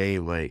to the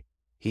game, like,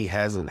 he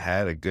hasn't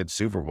had a good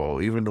Super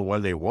Bowl. Even the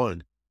one they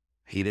won,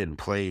 he didn't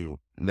play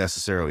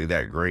necessarily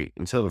that great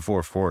until the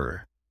fourth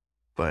quarter.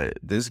 But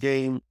this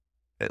game,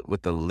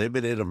 with the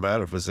limited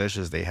amount of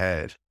possessions they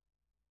had,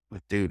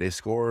 dude, they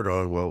scored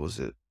on, what was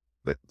it,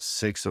 like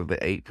 6 of the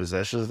 8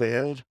 possessions they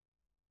had?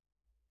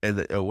 And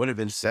it would have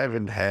been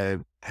 7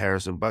 had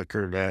Harrison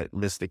Butker not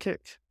missed the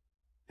kick,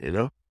 you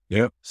know?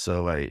 Yep.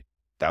 So, like,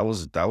 that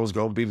was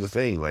going to be the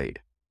thing.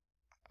 Like,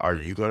 are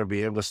you going to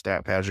be able to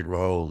stat Patrick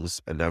Mahomes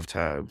enough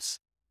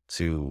times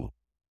to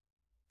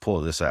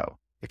pull this out?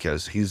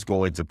 Because he's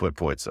going to put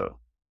points up.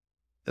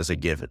 That's a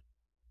given,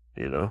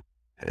 you know?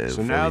 And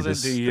so now that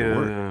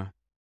the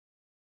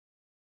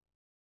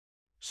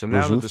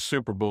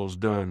Super Bowl's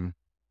done,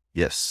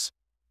 yes,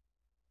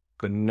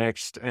 the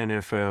next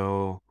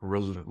NFL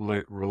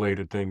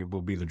related thing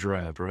will be the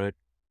draft, right?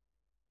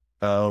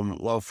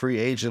 Well, free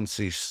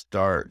agency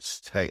starts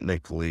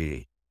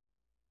technically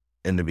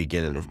in the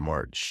beginning of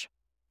March,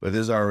 but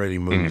there's already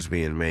moves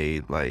being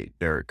made, like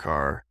Derek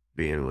Carr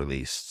being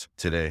released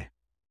today,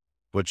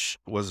 which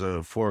was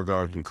a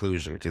foregone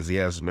conclusion because he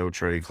has no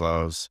trade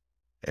clause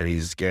and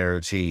he's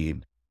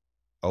guaranteed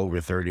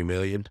over $30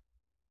 million.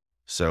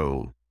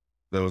 So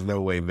there was no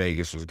way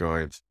Vegas was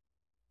going to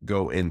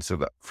go into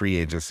the free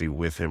agency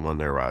with him on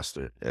their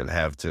roster and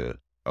have to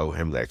owe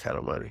him that kind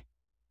of money,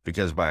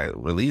 because by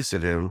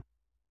releasing him,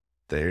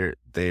 I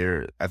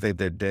think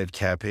their dead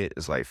cap hit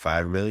is like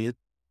 $5 million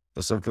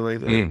or something like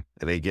that, and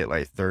they get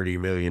like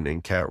 $30 million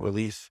in cap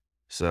release.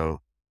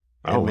 So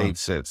it made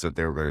sense that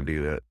they were going to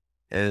do that,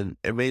 and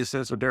it made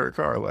sense with Derek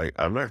Carr. Like,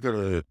 I'm not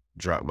going to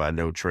drop my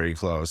no trade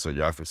clause so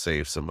y'all can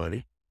save some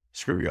money.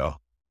 Screw y'all.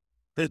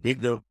 You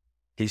know,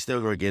 he's still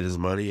going to get his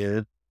money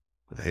in.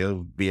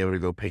 He'll be able to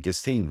go pick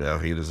his team now.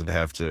 He doesn't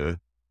have to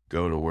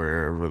go to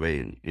wherever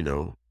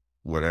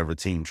whatever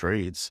team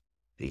trades.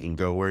 He can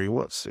go where he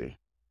wants to.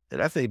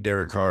 And I think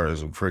Derek Carr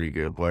is a pretty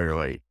good player.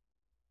 Like,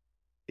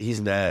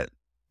 he's not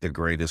the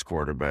greatest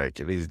quarterback,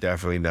 and he's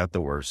definitely not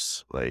the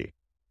worst. Like,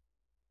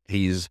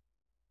 if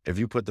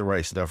you put the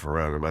right stuff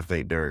around him, I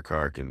think Derek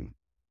Carr can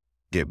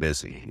get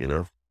busy, you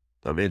know?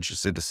 I'm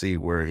interested to see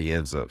where he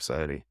ends up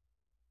signing.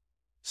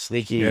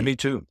 Sneaky. Yeah, me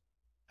too.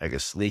 Like a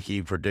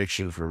sneaky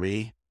prediction for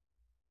me,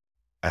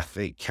 I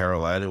think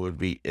Carolina would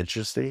be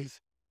interesting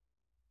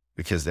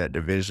because that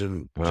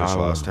division just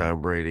lost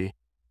Tom Brady.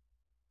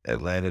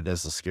 Atlanta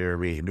doesn't scare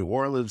me. New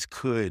Orleans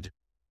could,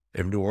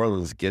 if New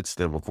Orleans gets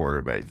them a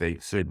quarterback, they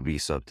should be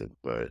something.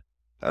 But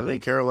I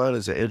think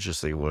Carolina's an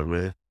interesting one,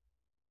 man.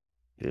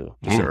 Yeah,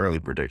 just an early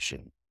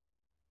prediction.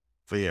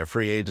 But yeah,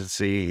 free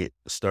agency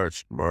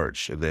starts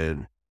March, and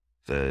then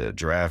the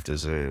draft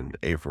is in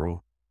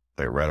April,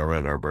 like right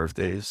around our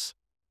birthdays.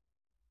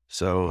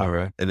 So, all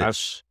right, and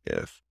that's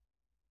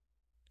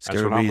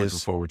what I'm looking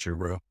forward to,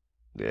 bro.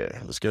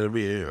 Yeah, it's gonna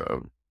be. I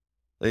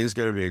think it's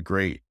gonna be a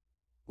great.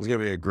 It's going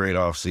to be a great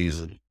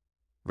offseason.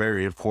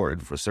 Very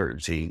important for certain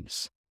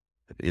teams,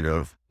 you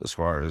know, as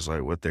far as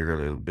like what they're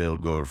going to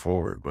build going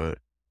forward. But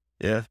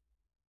yeah,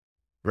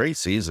 great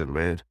season,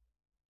 man.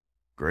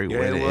 Great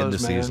way to end the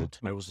season.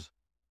 It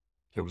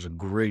was a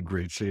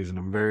great season.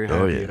 I'm very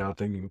happy at how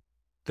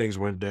things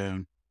went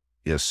down.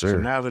 Yes, sir. So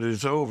now that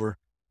it's over,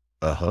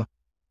 how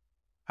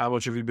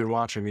much have you been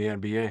watching the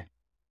NBA?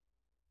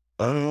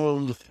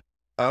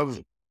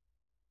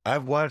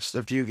 I've watched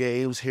a few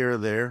games here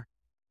and there.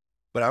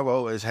 But I've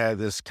always had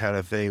this kind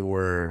of thing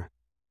where,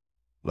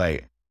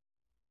 like,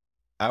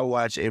 I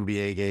watch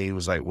NBA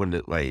games like when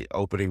the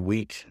opening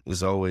week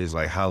is always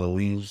like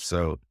Halloween.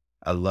 So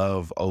I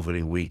love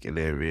opening week in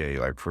the NBA,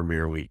 like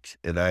premiere week.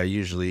 And I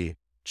usually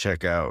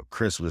check out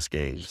Christmas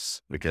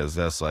games because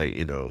that's like,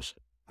 you know,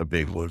 a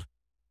big one.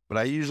 But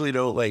I usually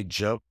don't like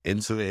jump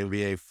into the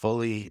NBA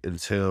fully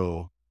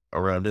until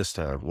around this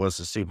time. Once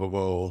the Super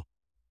Bowl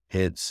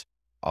hits,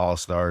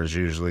 All-Stars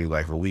usually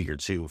like a week or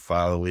two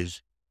following.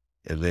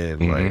 And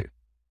then,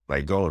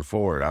 like going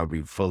forward, I'll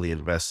be fully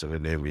invested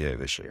in the NBA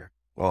this year.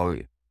 Well,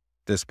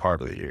 this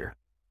part of the year,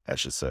 I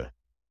should say.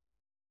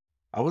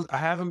 I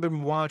haven't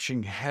been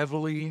watching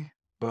heavily,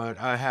 but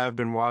I have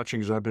been watching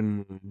because I've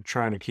been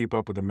trying to keep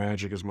up with the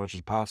Magic as much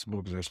as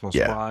possible because that's my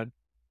squad.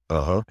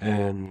 Uh-huh.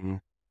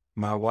 And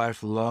My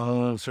wife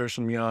loves her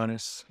some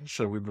Giannis,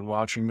 so we've been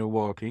watching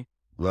Milwaukee.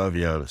 Love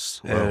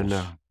Giannis.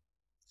 And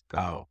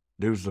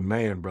dude's the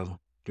man, brother.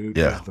 Dude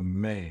is the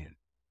man.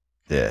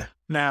 Yeah.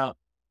 Now,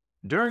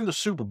 during the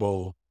Super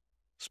Bowl,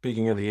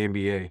 speaking of the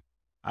NBA,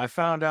 I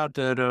found out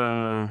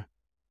that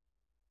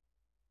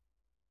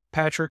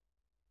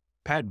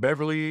Pat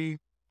Beverly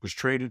was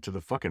traded to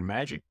the fucking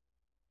Magic.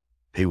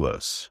 He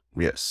was,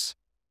 yes.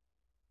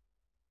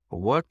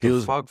 What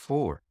the fuck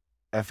for?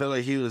 I feel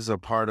like he was a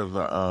part of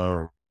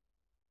the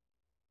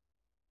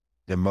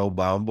Mo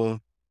Bamba,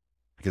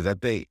 because I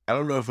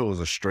don't know if it was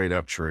a straight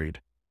up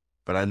trade,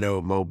 but I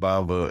know Mo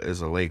Bamba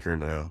is a Laker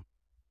now,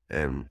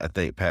 and I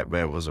think Pat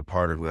Bev was a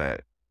part of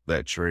that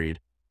trade.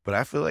 But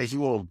I feel like he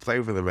won't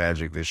play for the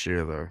Magic this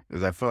year though,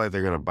 because I feel like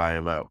they're gonna buy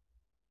him out,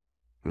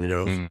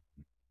 and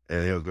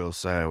he'll go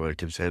sign with a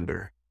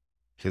contender.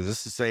 Because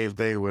it's the same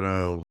thing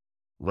with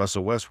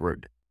Russell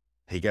Westbrook.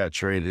 He got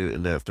traded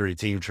in that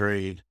 3-team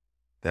trade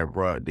that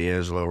brought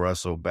D'Angelo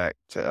Russell back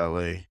to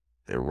LA,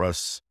 and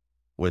Russ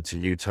went to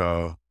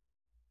Utah,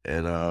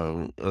 and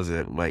was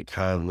it Mike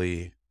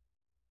Conley?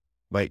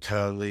 Mike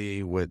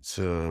Conley went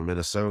to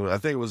Minnesota. I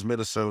think it was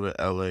Minnesota,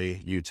 LA,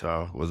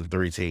 Utah was the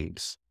 3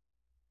 teams.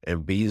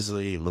 And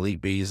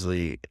Malik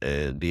Beasley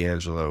and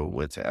D'Angelo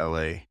went to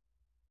LA.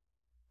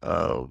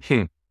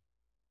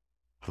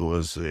 Who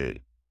was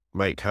it?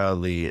 Mike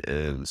Conley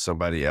and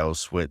somebody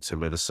else went to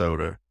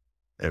Minnesota,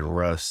 and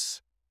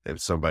Russ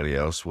and somebody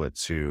else went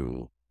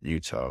to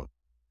Utah.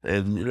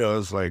 And,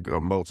 it's like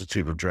a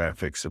multitude of draft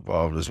picks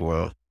involved as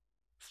well.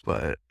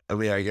 But, I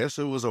mean, I guess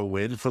it was a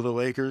win for the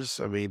Lakers.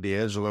 I mean,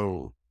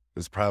 D'Angelo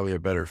is probably a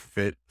better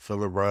fit for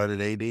LeBron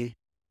and AD.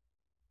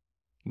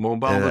 Mo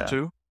Bamba,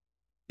 too?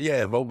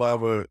 Yeah, Mo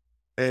Bamba.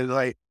 And,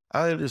 I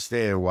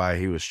understand why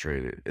he was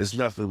traded. It's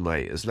not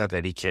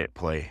that he can't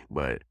play,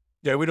 but...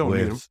 Yeah, we don't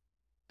need him.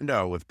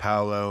 No, with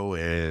Paolo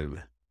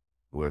and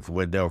with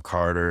Wendell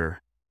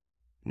Carter,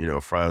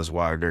 Franz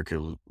Wagner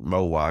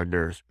Mo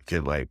Wagner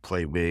can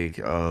play big.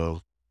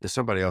 There's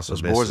somebody else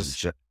was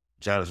missing,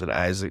 Jonathan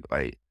Isaac.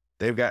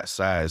 They've got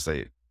size.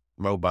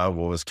 Mo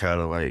Bamba was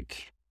kind of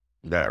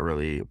not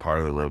really a part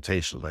of the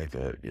rotation like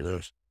that,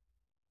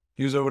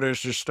 He was over there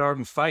just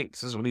starting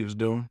fights. That's what he was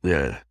doing.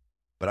 Yeah.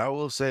 But I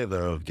will say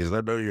though, because I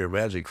know you're a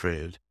Magic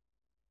fan,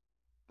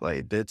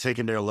 they're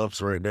taking their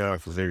lumps right now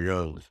because they're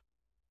young.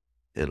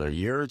 In a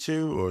year or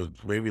two, or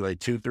maybe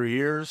 2-3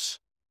 years.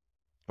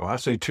 Oh, I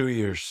say 2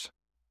 years.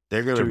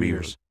 They're going to be 2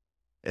 years.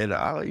 And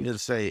I'll even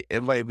say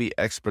it might be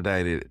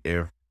expedited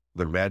if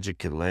the Magic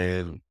can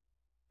land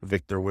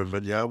Victor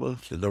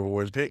Wembanyama, the number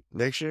 1 pick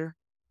next year.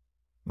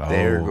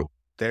 Oh.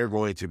 They're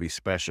going to be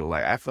special.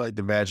 I feel like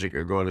the Magic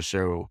are going to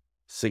show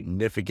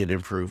significant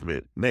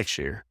improvement next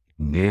year.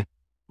 Mm-hmm.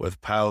 With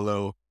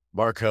Paolo,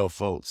 Markelle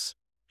Fultz.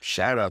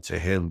 Shout out to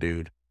him,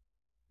 dude.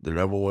 The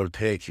number 1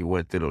 pick, he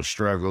went through those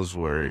struggles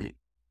where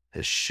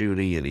his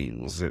shooting and he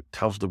wasn't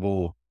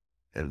comfortable,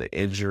 and the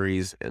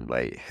injuries, and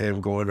him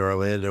going to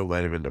Orlando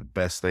might have been the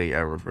best thing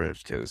ever for him,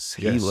 because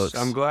he looks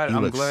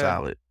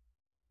solid.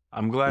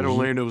 I'm glad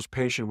Orlando was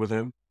patient with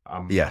him.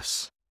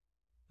 Yes.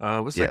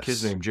 What's that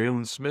kid's name?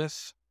 Jalen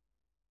Smith?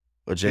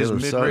 His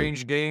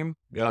mid-range game?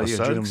 Oh, yeah,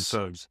 Jalen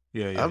Suggs.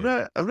 Yeah. I'm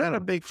not a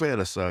big fan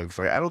of Suggs.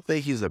 I don't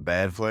think he's a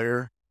bad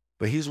player,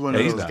 but he's one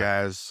of those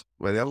guys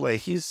where I'm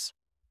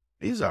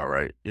he's all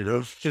right,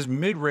 His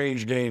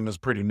mid-range game is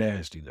pretty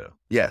nasty, though.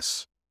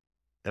 Yes.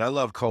 And I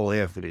love Cole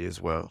Anthony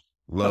as well.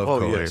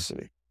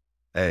 Anthony.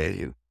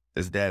 Hey,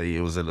 his daddy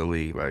was in the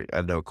league.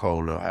 I know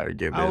Cole know how to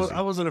get busy.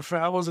 I wasn't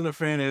a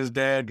fan of his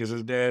dad because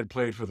his dad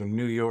played for the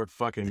New York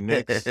fucking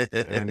Knicks.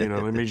 And,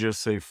 let me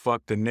just say,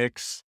 fuck the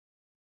Knicks.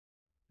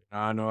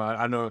 I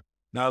know.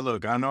 Now,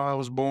 look, I know I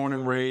was born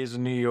and raised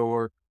in New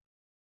York.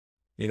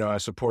 I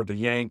support the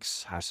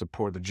Yanks. I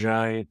support the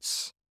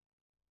Giants.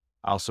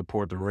 I'll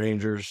support the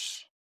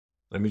Rangers.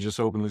 Let me just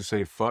openly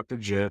say, fuck the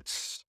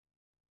Jets.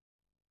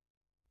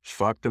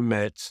 Fuck the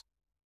Mets.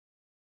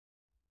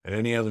 And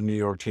any other New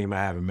York team I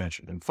haven't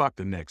mentioned. And fuck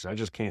the Knicks. I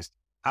just can't.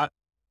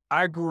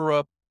 I grew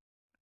up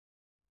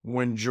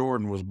when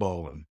Jordan was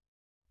bowling.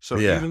 So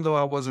even though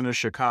I wasn't a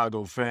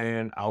Chicago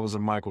fan, I was a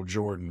Michael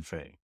Jordan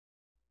fan.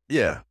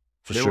 Yeah,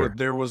 for sure.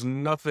 There was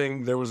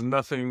nothing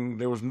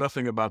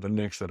about the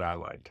Knicks that I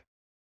liked.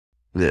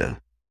 Yeah.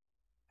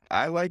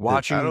 I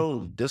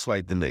don't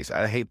dislike the Knicks.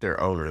 I hate their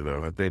owner,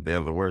 though. I think they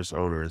have the worst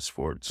owner in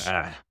sports.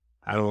 I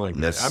don't like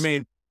that. I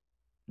mean,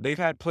 they've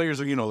had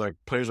players,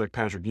 players like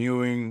Patrick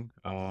Ewing,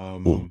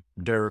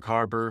 Derek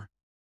Harper.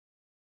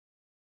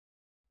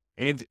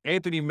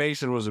 Anthony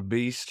Mason was a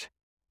beast.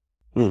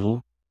 Mm-hmm.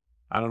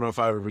 I don't know if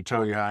I ever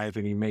tell you how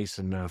Anthony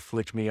Mason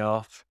flicked me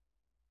off.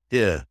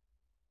 Yeah.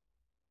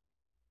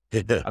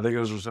 I think it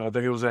was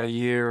that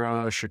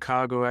year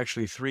Chicago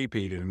actually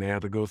three-peated, and they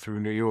had to go through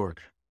New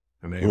York.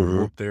 And they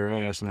whooped their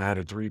ass, and I had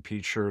a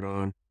three-peat shirt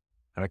on,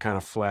 and I kind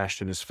of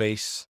flashed in his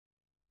face.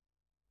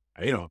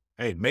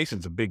 Hey,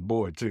 Mason's a big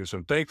boy, too.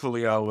 So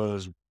thankfully I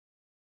was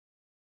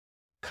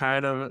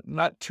kind of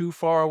not too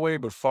far away,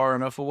 but far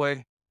enough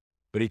away,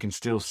 but he can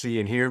still see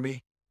and hear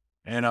me.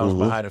 And I was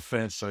behind a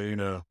fence, so,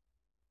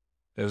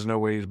 There's no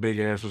way his big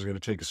ass was going to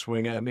take a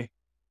swing at me.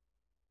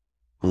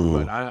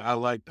 But I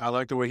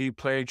liked the way he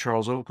played.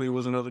 Charles Oakley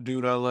was another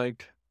dude I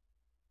liked.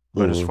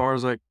 But as far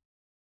as like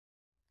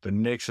the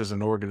Knicks as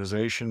an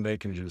organization, they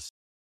can just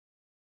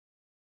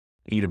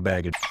eat a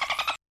bag of.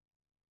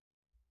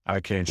 I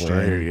can't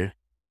stand it.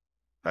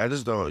 I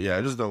just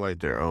don't like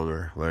their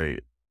owner.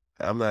 Like,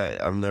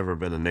 I've never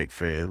been a Knicks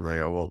fan. Like,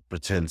 I won't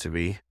pretend to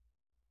be.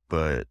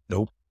 But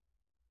nope.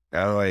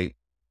 I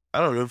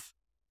don't know.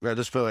 I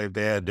just feel like if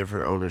they had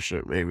different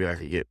ownership, maybe I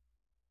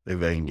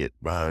can get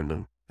behind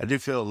them. I do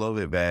feel a little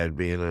bit bad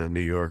being a New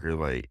Yorker.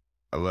 Like,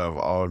 I love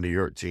all New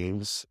York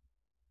teams,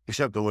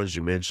 except the ones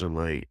you mentioned.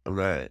 Like,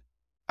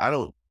 I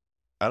don't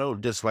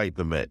dislike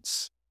the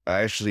Mets.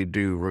 I actually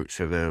do root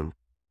for them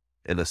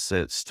in a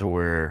sense to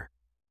where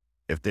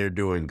if they're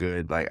doing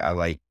good, like, I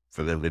like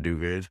for them to do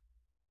good.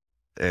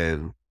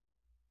 And,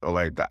 or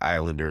like the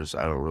Islanders,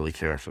 I don't really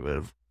care for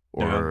them.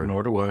 Or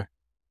nor do I.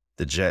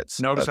 The Jets.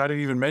 Notice I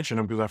didn't even mention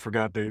them because I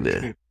forgot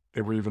they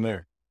were even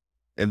there.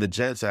 And the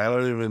Jets, I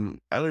don't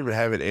even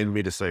have it in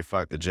me to say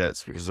fuck the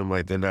Jets because I'm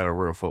like, they're not a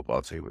real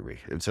football team with me.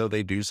 Until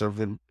they do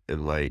something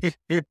in like,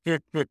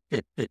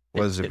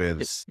 what's it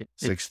been,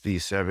 60,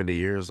 70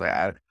 years?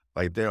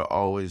 Like they'll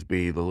always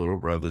be the little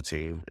brother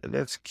team. And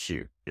that's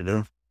cute, you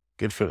know?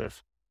 Good for them.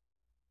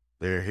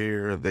 They're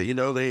here. They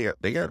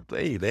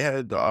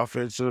had the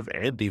offensive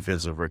and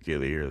defensive rookie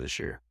of the year this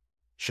year.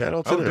 Shout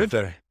out to them. Did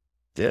they?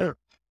 Yeah.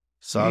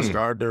 Sauce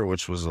Gardner,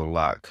 which was a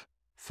lock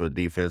for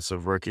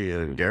defensive rookie,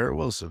 and Garrett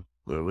Wilson,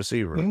 the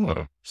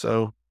receiver.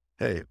 So,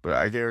 hey, but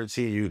I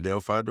guarantee you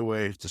they'll find a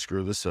way to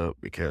screw this up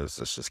because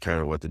that's just kind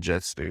of what the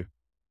Jets do.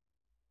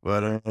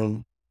 But,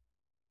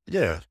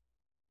 yeah.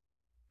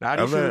 How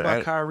do you feel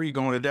about Kyrie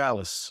going to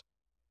Dallas?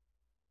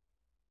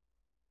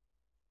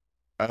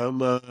 I don't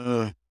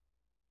know.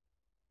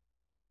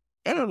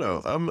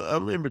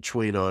 I'm in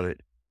between on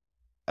it.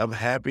 I'm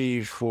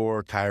happy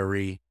for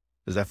Kyrie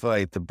because I feel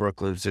like the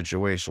Brooklyn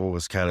situation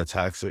was kind of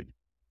toxic.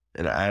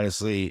 And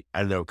honestly,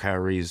 I know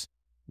Kyrie's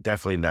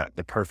definitely not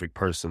the perfect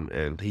person,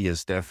 and he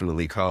has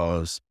definitely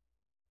caused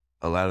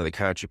a lot of the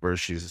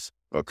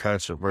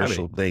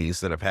controversial things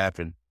that have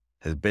happened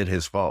has been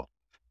his fault.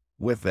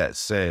 With that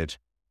said,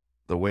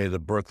 the way the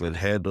Brooklyn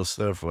handles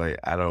stuff, like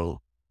I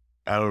don't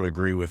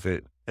agree with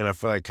it. And I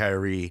feel like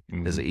Kyrie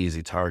is an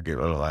easy target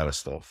on a lot of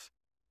stuff.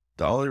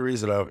 The only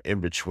reason I'm in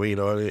between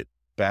on it,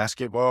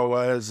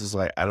 basketball-wise, is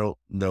like I don't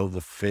know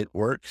the fit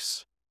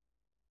works.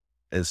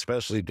 And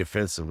especially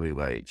defensively,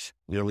 like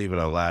you're leaving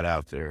a lot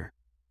out there.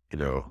 You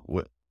know,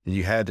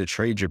 you had to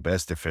trade your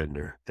best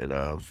defender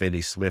and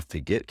Finney Smith to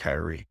get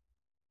Kyrie.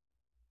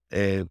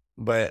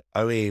 But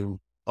I mean,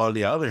 on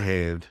the other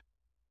hand,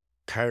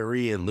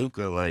 Kyrie and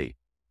Luka, like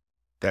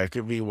that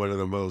could be one of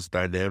the most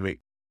dynamic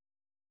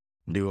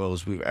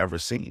duos we've ever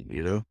seen,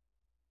 you know?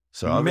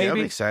 So I'm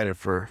excited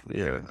for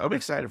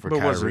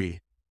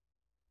Kyrie.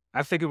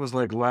 I think it was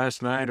like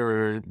last night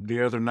or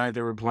the other night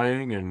they were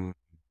playing and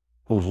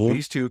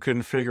these two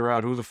couldn't figure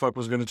out who the fuck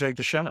was going to take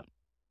the shot.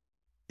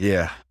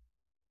 Yeah.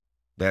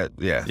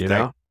 You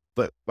know?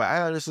 But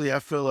I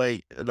feel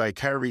like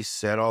Kyrie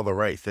said all the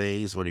right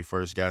things when he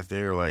first got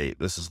there. Like,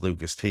 this is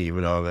Luka's team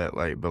and all that.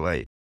 Like, but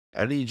like,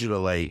 I need you to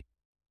like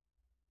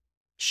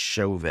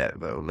show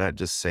that though, not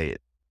just say it.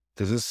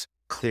 Because it's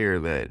clear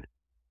that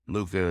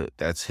Luka,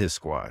 that's his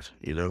squad,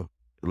 you know?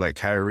 Like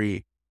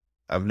Kyrie,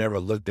 I've never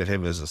looked at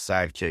him as a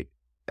sidekick.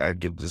 I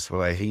give this for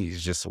like,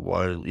 he's just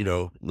one, you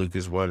know,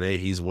 Luka's 1A,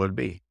 he's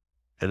 1B.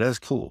 And that's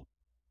cool.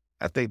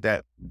 I think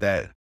that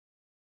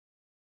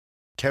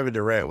Kevin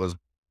Durant was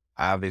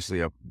obviously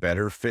a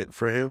better fit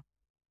for him.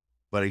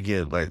 But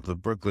again, like the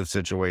Brooklyn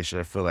situation,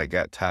 I feel like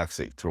got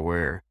toxic to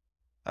where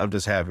I'm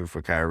just happy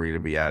for Kyrie to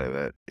be out of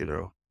that, you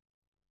know?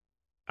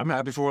 I'm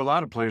happy for a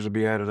lot of players to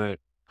be out of that.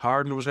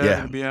 Harden was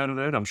happy to be out of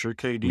that. I'm sure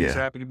KD is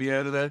happy to be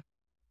out of that.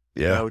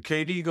 Yeah. Now, with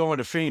KD going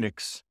to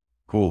Phoenix.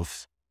 Cool.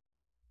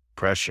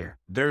 Pressure.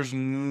 There's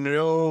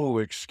no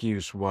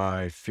excuse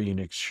why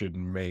Phoenix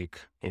shouldn't make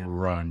a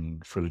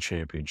run for the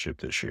championship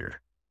this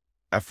year.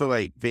 I feel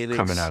like Phoenix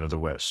coming out of the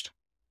West,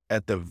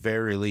 at the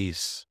very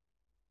least,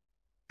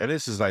 and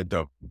this is like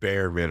the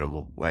bare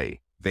minimum, like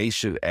they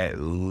should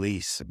at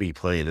least be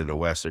playing in the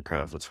Western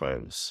Conference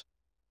Finals.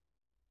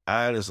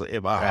 Honestly,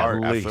 in my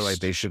heart, I feel like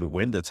they should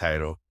win the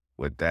title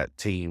with that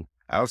team.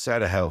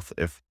 Outside of health,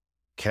 if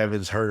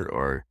Kevin's hurt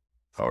or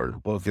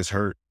Book is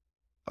hurt,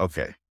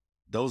 okay.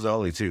 Those are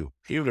only two.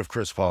 Even if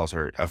Chris Paul's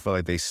hurt, I feel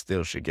like they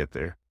still should get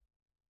there.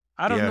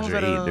 I don't know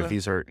that if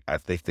he's hurt, I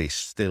think they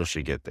still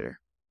should get there.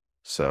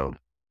 So,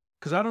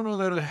 because I don't know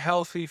that a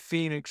healthy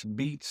Phoenix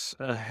beats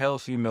a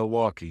healthy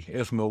Milwaukee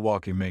if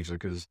Milwaukee makes it.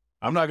 Because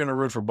I'm not going to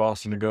root for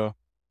Boston to go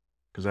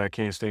because I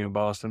can't stay in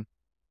Boston.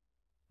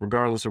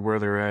 Regardless of where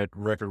they're at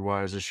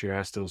record-wise this year,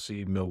 I still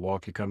see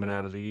Milwaukee coming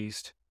out of the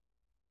East.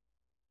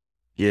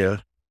 Yeah.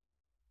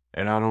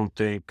 And I don't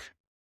think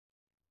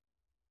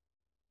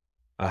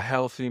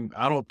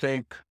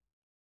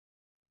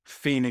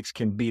Phoenix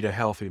can beat a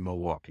healthy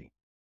Milwaukee.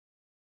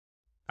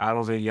 I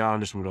don't think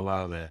Giannis would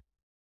allow that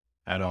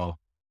at all.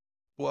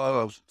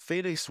 Well,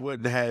 Phoenix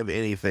wouldn't have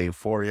anything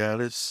for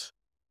Giannis.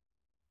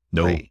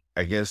 No. Like,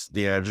 I guess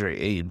DeAndre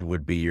Ayton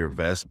would be your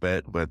best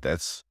bet, but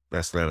that's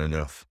not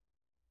enough.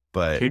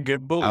 But he'd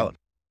get bullied.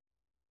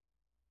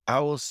 I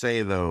will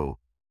say though,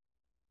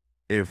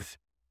 if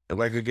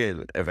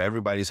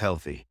everybody's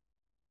healthy,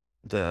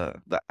 the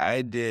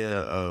idea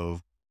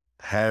of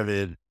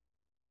having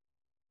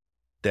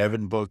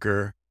Devin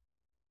Booker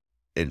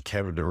and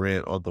Kevin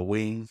Durant on the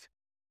wing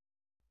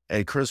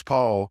and Chris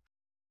Paul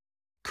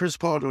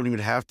don't even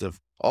have to.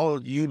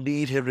 All you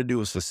need him to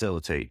do is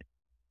facilitate.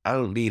 I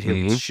don't need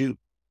him to shoot,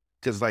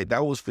 because like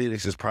that was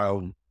Phoenix's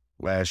problem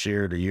last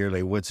year, the year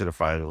they went to the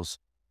finals.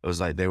 It was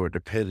like they were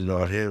dependent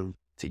on him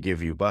to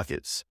give you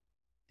buckets.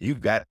 You've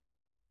got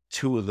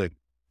two of the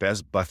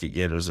best bucket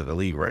getters in the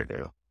league right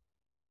now.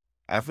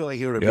 I feel like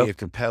it would be a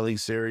compelling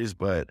series,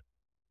 but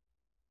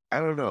I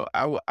don't know.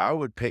 I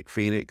would pick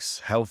Phoenix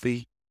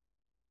healthy,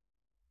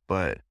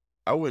 but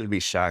I wouldn't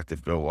be shocked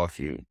if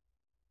Milwaukee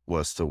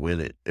was to win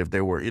it, if they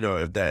were,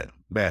 if that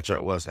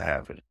matchup was to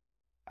happen.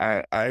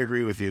 I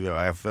agree with you though.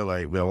 I feel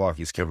like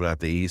Milwaukee's coming out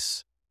the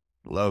East.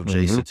 Love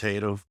Jason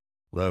Tatum,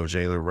 love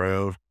Jaylen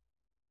Brown.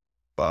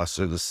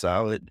 Boston is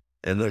solid,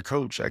 and the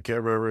coach, I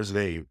can't remember his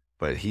name,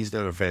 but he's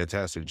done a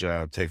fantastic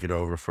job taking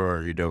over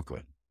for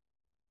Udoka.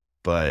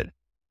 But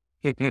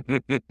I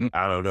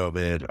don't know,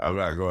 man. I'm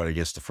not going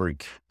against the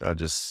freak. I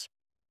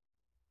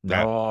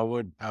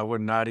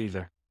would not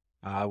either.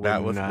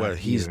 Not with what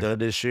he's done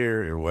this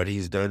year and what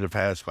he's done the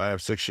past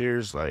 5-6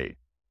 years. Like,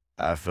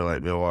 I feel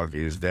like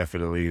Milwaukee is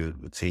definitely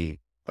the team.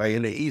 Like,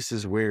 in the East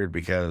is weird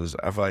because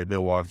I feel like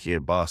Milwaukee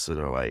and Boston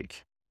are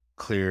like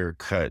clear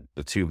cut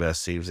the two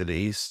best teams in the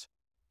East.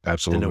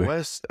 Absolutely. In the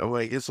West, I'm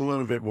like, it's a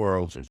little bit more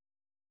open.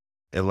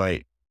 And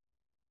like,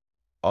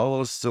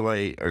 almost to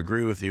like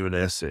agree with you in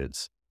that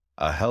sense,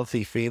 a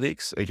healthy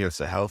Phoenix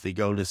against a healthy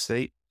Golden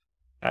State,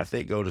 I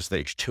think Golden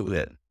State's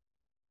 2-0.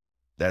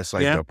 That's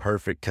like the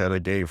perfect kind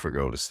of game for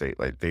Golden State.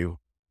 Like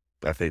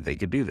I think they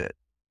could do that.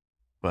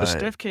 But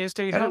Steph can't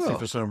stay healthy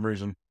for some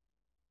reason.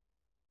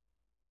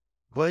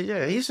 Well,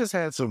 yeah, he's just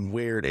had some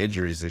weird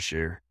injuries this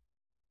year.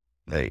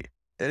 Like,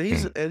 and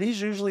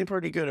he's usually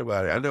pretty good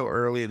about it. I know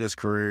early in his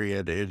career he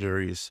had the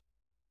injuries,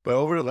 but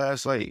over the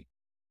last like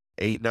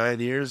 8-9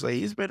 years, like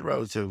he's been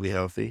relatively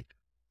healthy.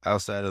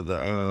 Outside of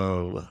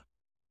the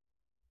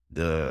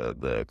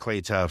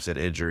Klay Thompson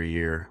injury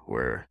year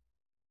where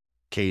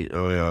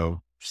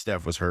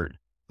Steph was hurt,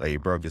 like he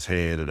broke his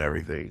hand and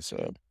everything.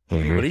 So,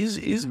 but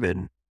he's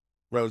been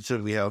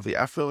relatively healthy.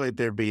 I feel like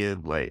they're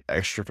being like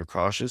extra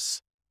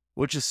precautious,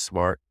 which is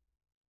smart.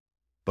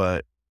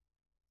 But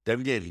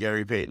them getting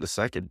Gary Payton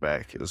II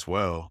back as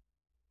well,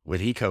 when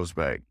he comes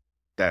back,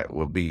 that's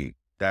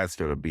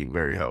going to be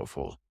very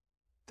helpful.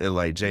 Then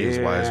like James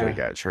Wiseman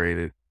got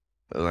traded.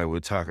 Like we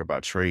talk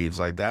about trades,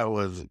 like that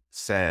was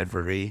sad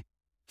for me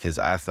because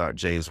I thought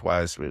James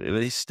Wiseman, and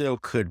he still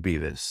could be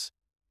this,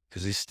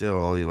 because he's still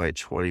only like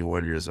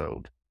 21 years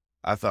old.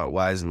 I thought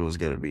Wiseman was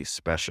going to be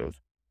special.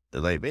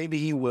 And like maybe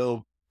he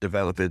will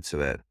develop into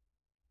that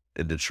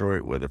in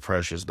Detroit where the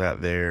pressure's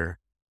not there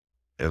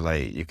and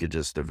like you could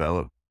just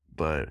develop.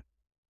 But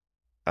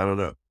I don't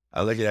know.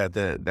 I'm looking at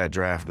that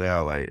draft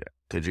now, like,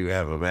 could you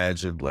have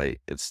imagined,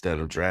 like, instead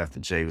of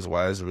drafting James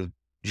Wiseman,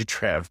 you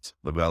draft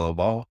LaMelo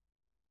Ball?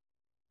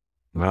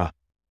 Nah.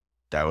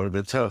 That would have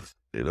been tough,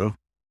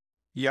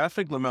 Yeah, I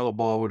think LaMelo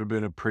Ball would have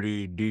been a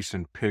pretty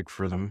decent pick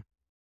for them.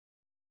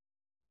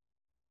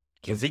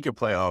 Because he could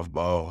play off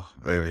ball.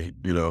 Maybe,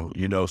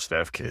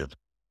 Steph can.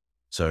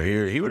 So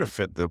he would have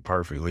fit them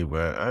perfectly,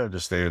 but I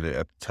understand that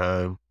at the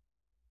time,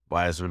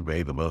 Wiseman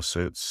made the most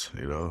sense.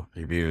 He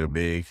needed a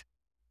big,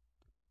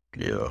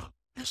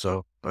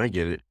 so I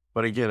get it.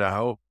 But again, I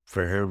hope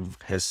for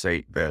his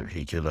sake that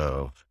he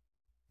can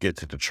get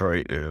to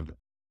Detroit and,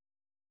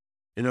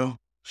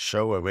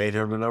 show what made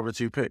him the number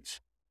 2 pick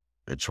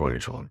in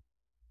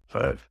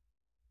 2025.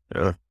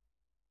 Yeah.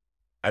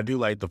 I do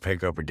like the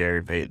pickup of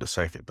Gary Payton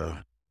II, though.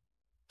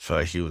 So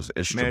he was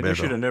instrumental. Man, they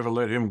should have never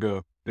let him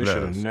go. They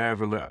should have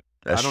never let.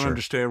 I don't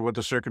understand what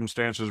the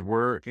circumstances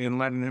were in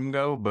letting him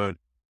go, but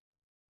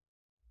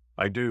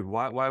like, dude,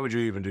 why would you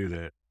even do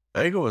that?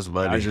 I think it was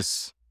money.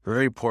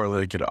 Very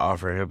Portland could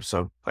offer him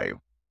some, like,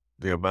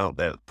 the amount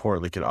that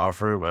Portland could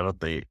offer him. I don't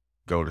think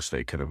Golden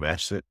State could have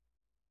matched it.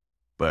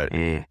 But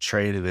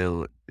trading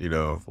him,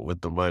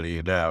 with the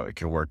money now, it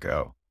can work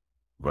out.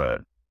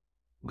 But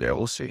yeah,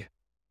 we'll see.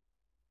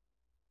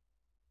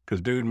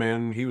 Because, dude,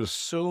 man, he was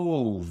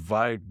so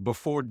vital.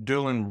 Before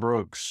Dylan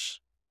Brooks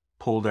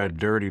pulled that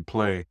dirty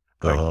play,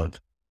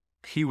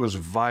 he was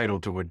vital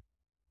to what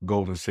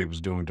Golden State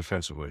was doing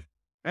defensively.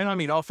 And, I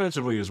mean,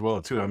 offensively as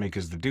well, too. I mean,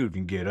 because the dude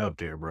can get up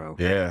there, bro.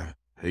 Yeah.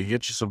 He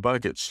gets you some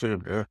buckets,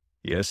 too. Yeah.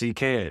 Yes, he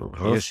can.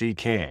 Yes, he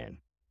can.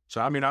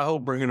 So, I mean, I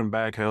hope bringing him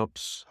back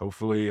helps.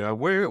 Hopefully,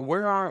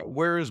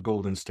 where is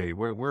Golden State?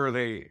 Where are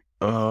they?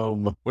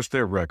 What's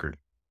their record?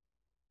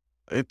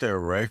 I think their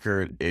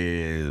record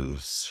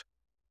is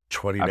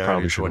 29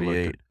 or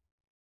 28.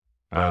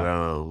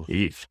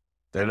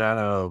 They're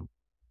not,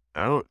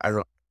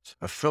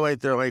 I feel like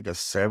they're like a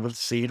 7th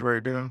seed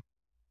right now.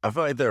 I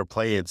feel like they're a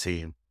playing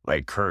team,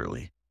 like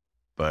currently,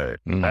 but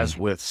that's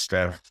with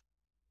Steph,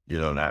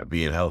 not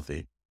being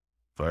healthy.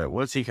 But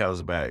once he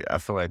comes back, I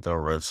feel like they'll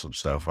run some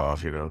stuff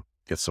off,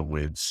 get some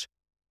wins.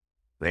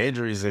 The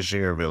injuries this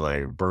year have been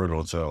like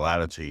brutal to a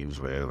lot of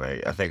teams, man.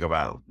 Like I think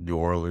about New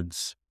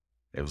Orleans,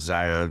 if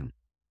Zion,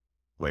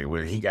 like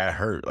when he got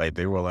hurt, like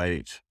they were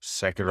like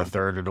second or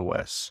third in the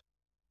West,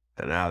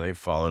 and now they've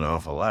fallen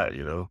off a lot,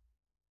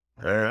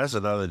 That's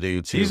another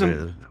dude too,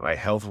 man. Like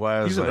health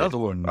wise, he's another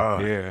one.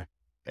 Yeah,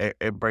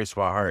 it breaks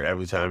my heart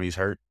every time he's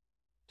hurt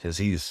because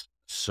he's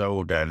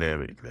so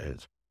dynamic, man.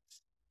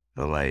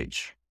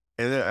 Like,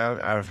 and then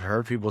I've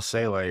heard people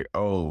say like,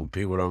 "Oh,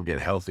 people don't get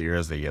healthier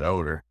as they get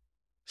older."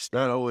 It's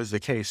not always the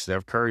case.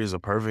 Steph Curry is a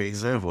perfect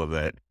example of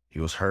that. He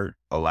was hurt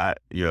a lot,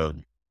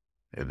 and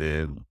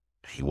then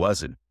he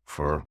wasn't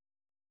for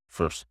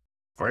a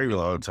very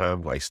long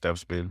time. Like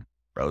Steph's been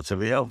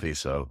relatively healthy,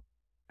 so.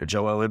 And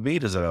Joel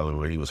Embiid is another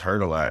one. He was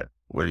hurt a lot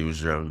when he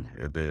was young,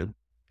 and then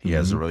he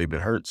hasn't really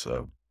been hurt.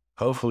 So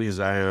hopefully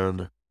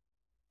Zion,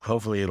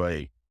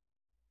 like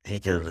he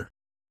can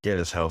get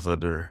his health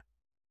under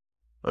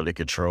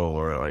control,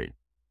 or like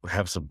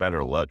have some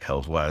better luck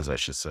health wise, I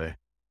should say.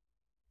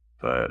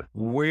 But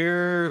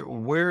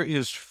where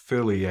is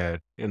Philly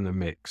at in the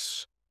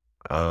mix?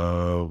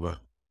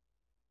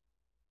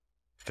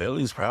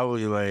 Philly's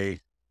probably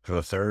like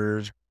the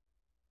third.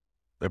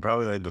 They're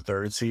probably like the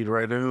third seed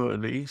right now in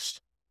the East.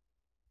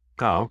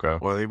 Oh, okay.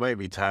 Well, they might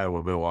be tied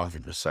with Milwaukee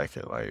for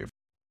second. Like,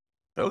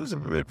 Philly's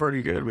been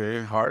pretty good,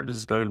 man.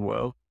 Harden's done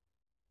well.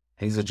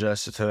 He's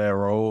adjusted to that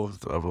role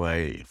of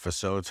like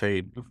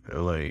facilitating,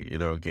 like,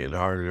 getting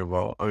Harden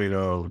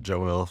involved.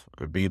 Joel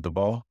beat the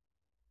ball.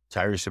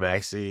 Tyrese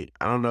Maxey,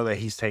 I don't know that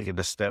he's taken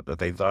the step that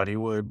they thought he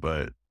would,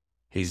 but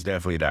he's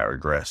definitely not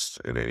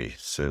regressed in any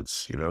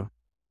sense,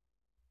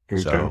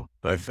 Okay. So,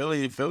 like,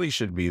 Philly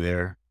should be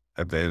there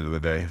at the end of the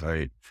day.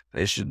 Like,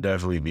 they should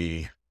definitely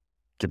be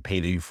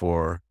competing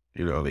for,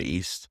 the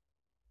East.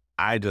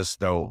 I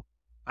don't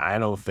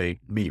think,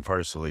 me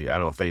personally, I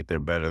don't think they're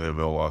better than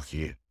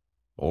Milwaukee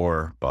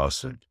or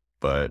Boston.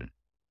 But,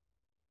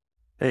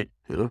 hey,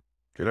 you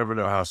never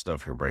know how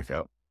stuff can break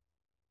out.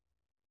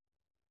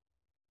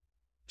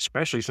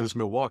 Especially since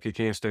Milwaukee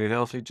can't stay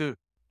healthy, too.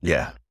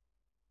 Yeah.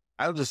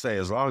 I'll just say,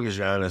 as long as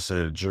Giannis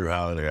and Jrue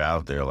Holiday are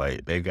out there,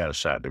 like, they've got a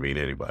shot to beat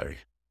anybody.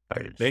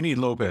 Like, they need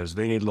Lopez. Yeah, too.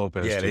 They need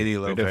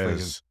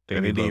Lopez. They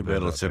need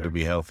Middleton to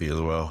be healthy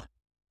as well.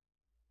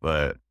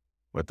 But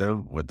with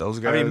those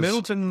guys, I mean,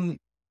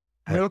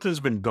 Middleton's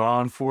been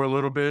gone for a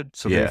little bit,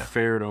 so they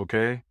fared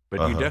okay.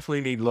 But you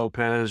definitely need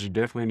Lopez. You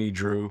definitely need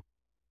Jrue.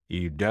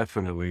 You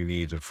definitely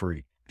need the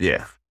freak.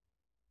 Yeah.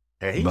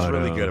 And he's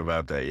really good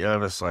about that.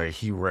 Giannis, like,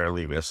 he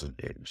rarely misses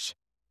games.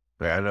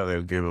 Like, I know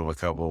they'll give him a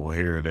couple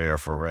here and there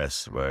for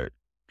rest, but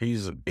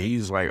he's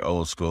like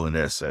old school in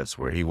that sense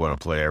where he want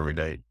to play every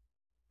day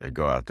and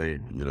go out there,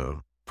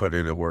 put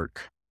in the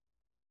work.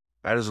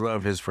 I just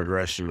love his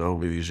progression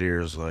over these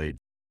years. Like,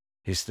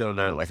 he's still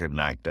not like a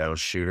knockdown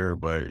shooter,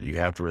 but you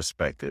have to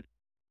respect it.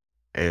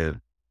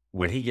 And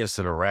when he gets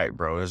to the rack,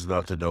 bro, there's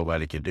nothing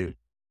nobody can do.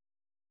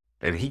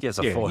 And he gets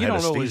a full head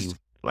of steam.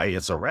 Like,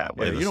 it's a wrap.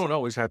 Yeah, you don't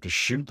always have to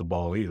shoot the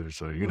ball either,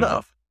 so you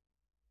know.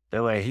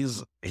 And like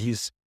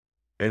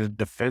and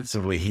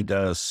defensively, he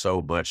does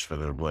so much for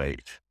them.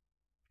 Like,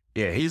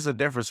 yeah, he's a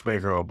difference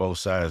maker on both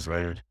sides,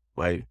 man.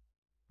 Like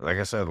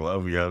I said,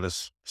 love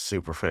Giannis,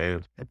 super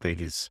fan. I think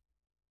he's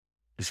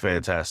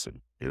fantastic.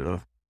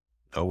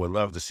 I would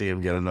love to see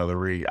him get another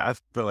ring. I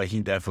feel like he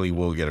definitely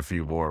will get a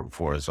few more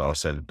before it's all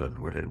said and done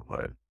with him.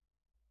 But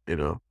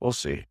we'll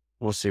see.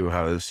 We'll see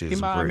how this season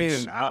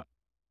brings.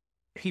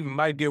 He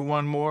might get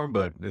one more,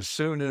 but as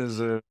soon as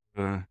the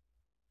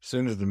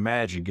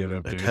Magic get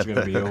up there, it's going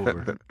to be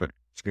over.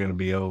 It's going to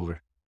be over.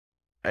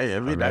 Hey,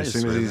 it'd be nice.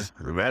 The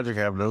Magic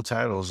have no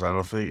titles, I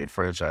don't think, in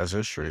franchise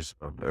history. So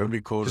it would be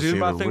cool to see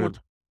them win.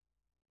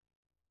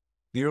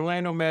 The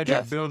Orlando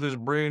Magic built this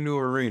brand new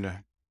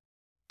arena,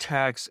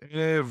 tax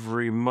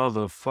every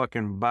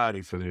motherfucking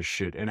body for this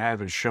shit, and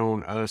haven't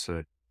shown us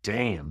a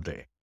damn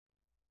thing.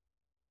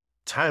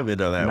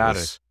 Timing of that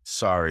was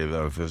sorry,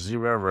 though, because you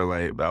remember,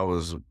 like, that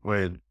was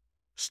when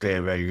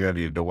Stan Van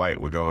Gundy and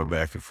Dwight were going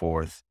back and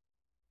forth.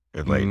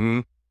 And,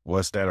 like,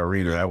 once that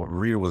arena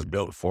was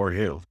built for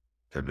him,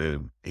 and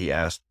then he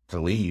asked to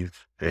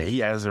leave, and he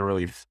hasn't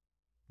really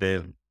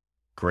been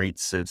great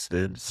since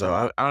then.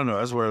 So, I don't know.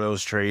 That's one of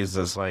those trades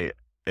that's, like,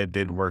 it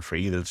didn't work for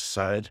either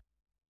side.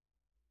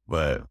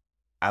 But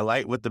I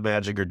like what the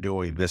Magic are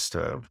doing this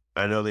time.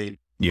 I know they,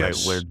 like,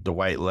 when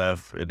Dwight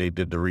left and they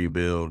did the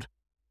rebuild,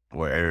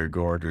 with Aaron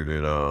Gordon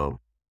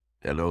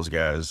and those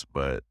guys,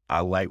 but I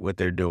like what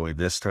they're doing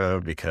this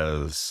time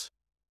because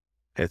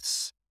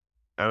it's,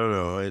 I don't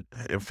know,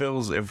 it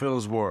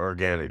feels more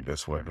organic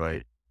this way,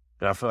 right?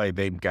 And I feel like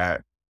they've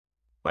got,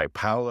 like,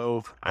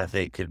 Paolo, I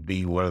think, could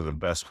be one of the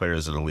best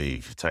players in the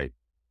league type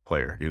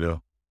player,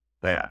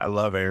 Like, I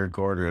love Aaron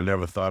Gordon. I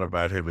never thought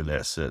about him in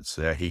that sense,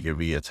 that he could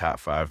be a top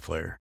 5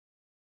 player.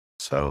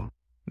 So.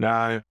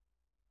 Nah,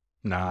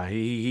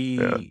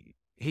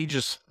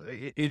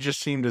 it just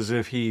seemed as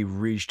if he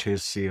reached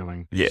his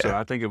ceiling. Yeah. So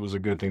I think it was a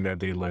good thing that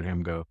they let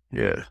him go.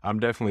 Yeah. I'm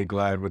definitely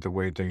glad with the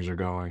way things are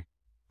going.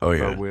 Oh,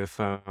 yeah. But with,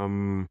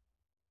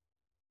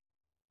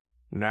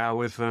 now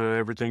with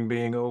everything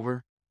being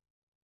over,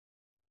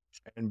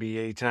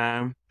 NBA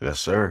time. Yes,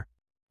 sir.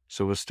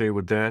 So we'll stay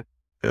with that.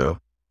 Yeah.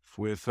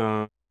 With,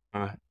 we'll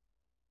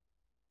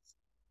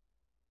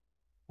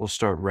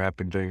start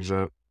wrapping things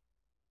up.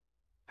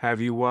 Have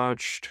you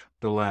watched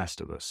The Last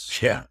of Us?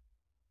 Yeah.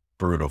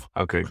 Brutal.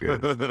 Okay,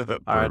 good. Brutal.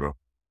 All right.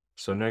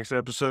 So next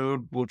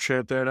episode, we'll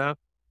chat that out.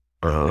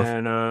 Uh-huh.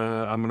 And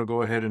I'm going to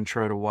go ahead and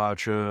try to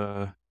watch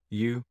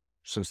You,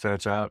 since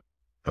that's out.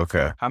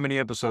 Okay. How many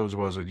episodes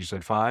was it? You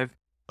said 5?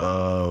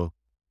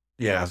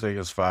 Yeah, I think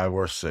it's 5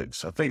 or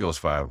 6. I think it was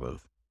 5. I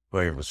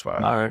think it was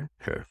 5. All right.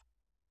 Okay.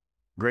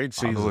 Great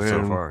season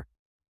so far.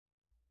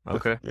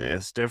 Okay. Yeah,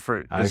 it's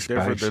different. Nice, It's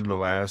different nice. than the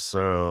last.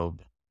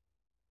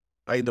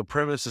 Like, the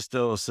premise is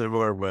still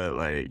similar, but,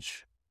 like,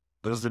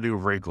 there's a new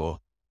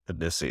wrinkle in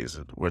this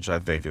season, which I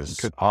think is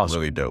Awesome.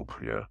 really dope.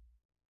 Yeah.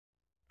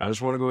 I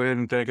just want to go ahead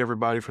and thank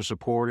everybody for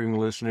supporting,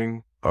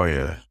 listening. Oh,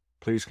 yeah.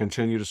 Please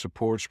continue to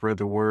support, spread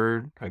the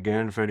word.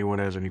 Again, if anyone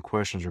has any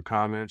questions or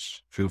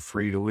comments, feel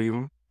free to leave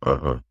them.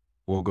 Uh-huh.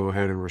 We'll go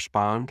ahead and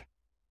respond.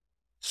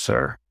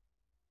 Sir.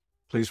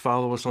 Please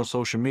follow us on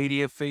social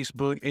media,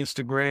 Facebook,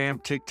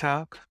 Instagram,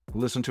 TikTok.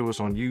 Listen to us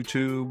on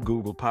YouTube,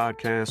 Google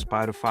Podcasts,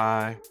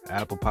 Spotify,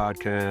 Apple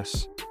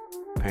Podcasts,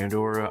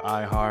 Pandora,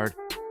 iHeart,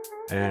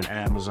 and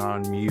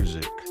Amazon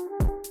Music.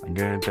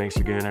 Again, thanks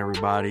again,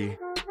 everybody.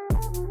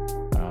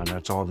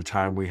 That's all the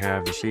time we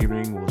have this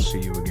evening. We'll see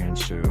you again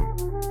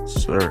soon.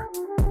 Sir.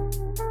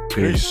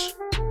 Peace.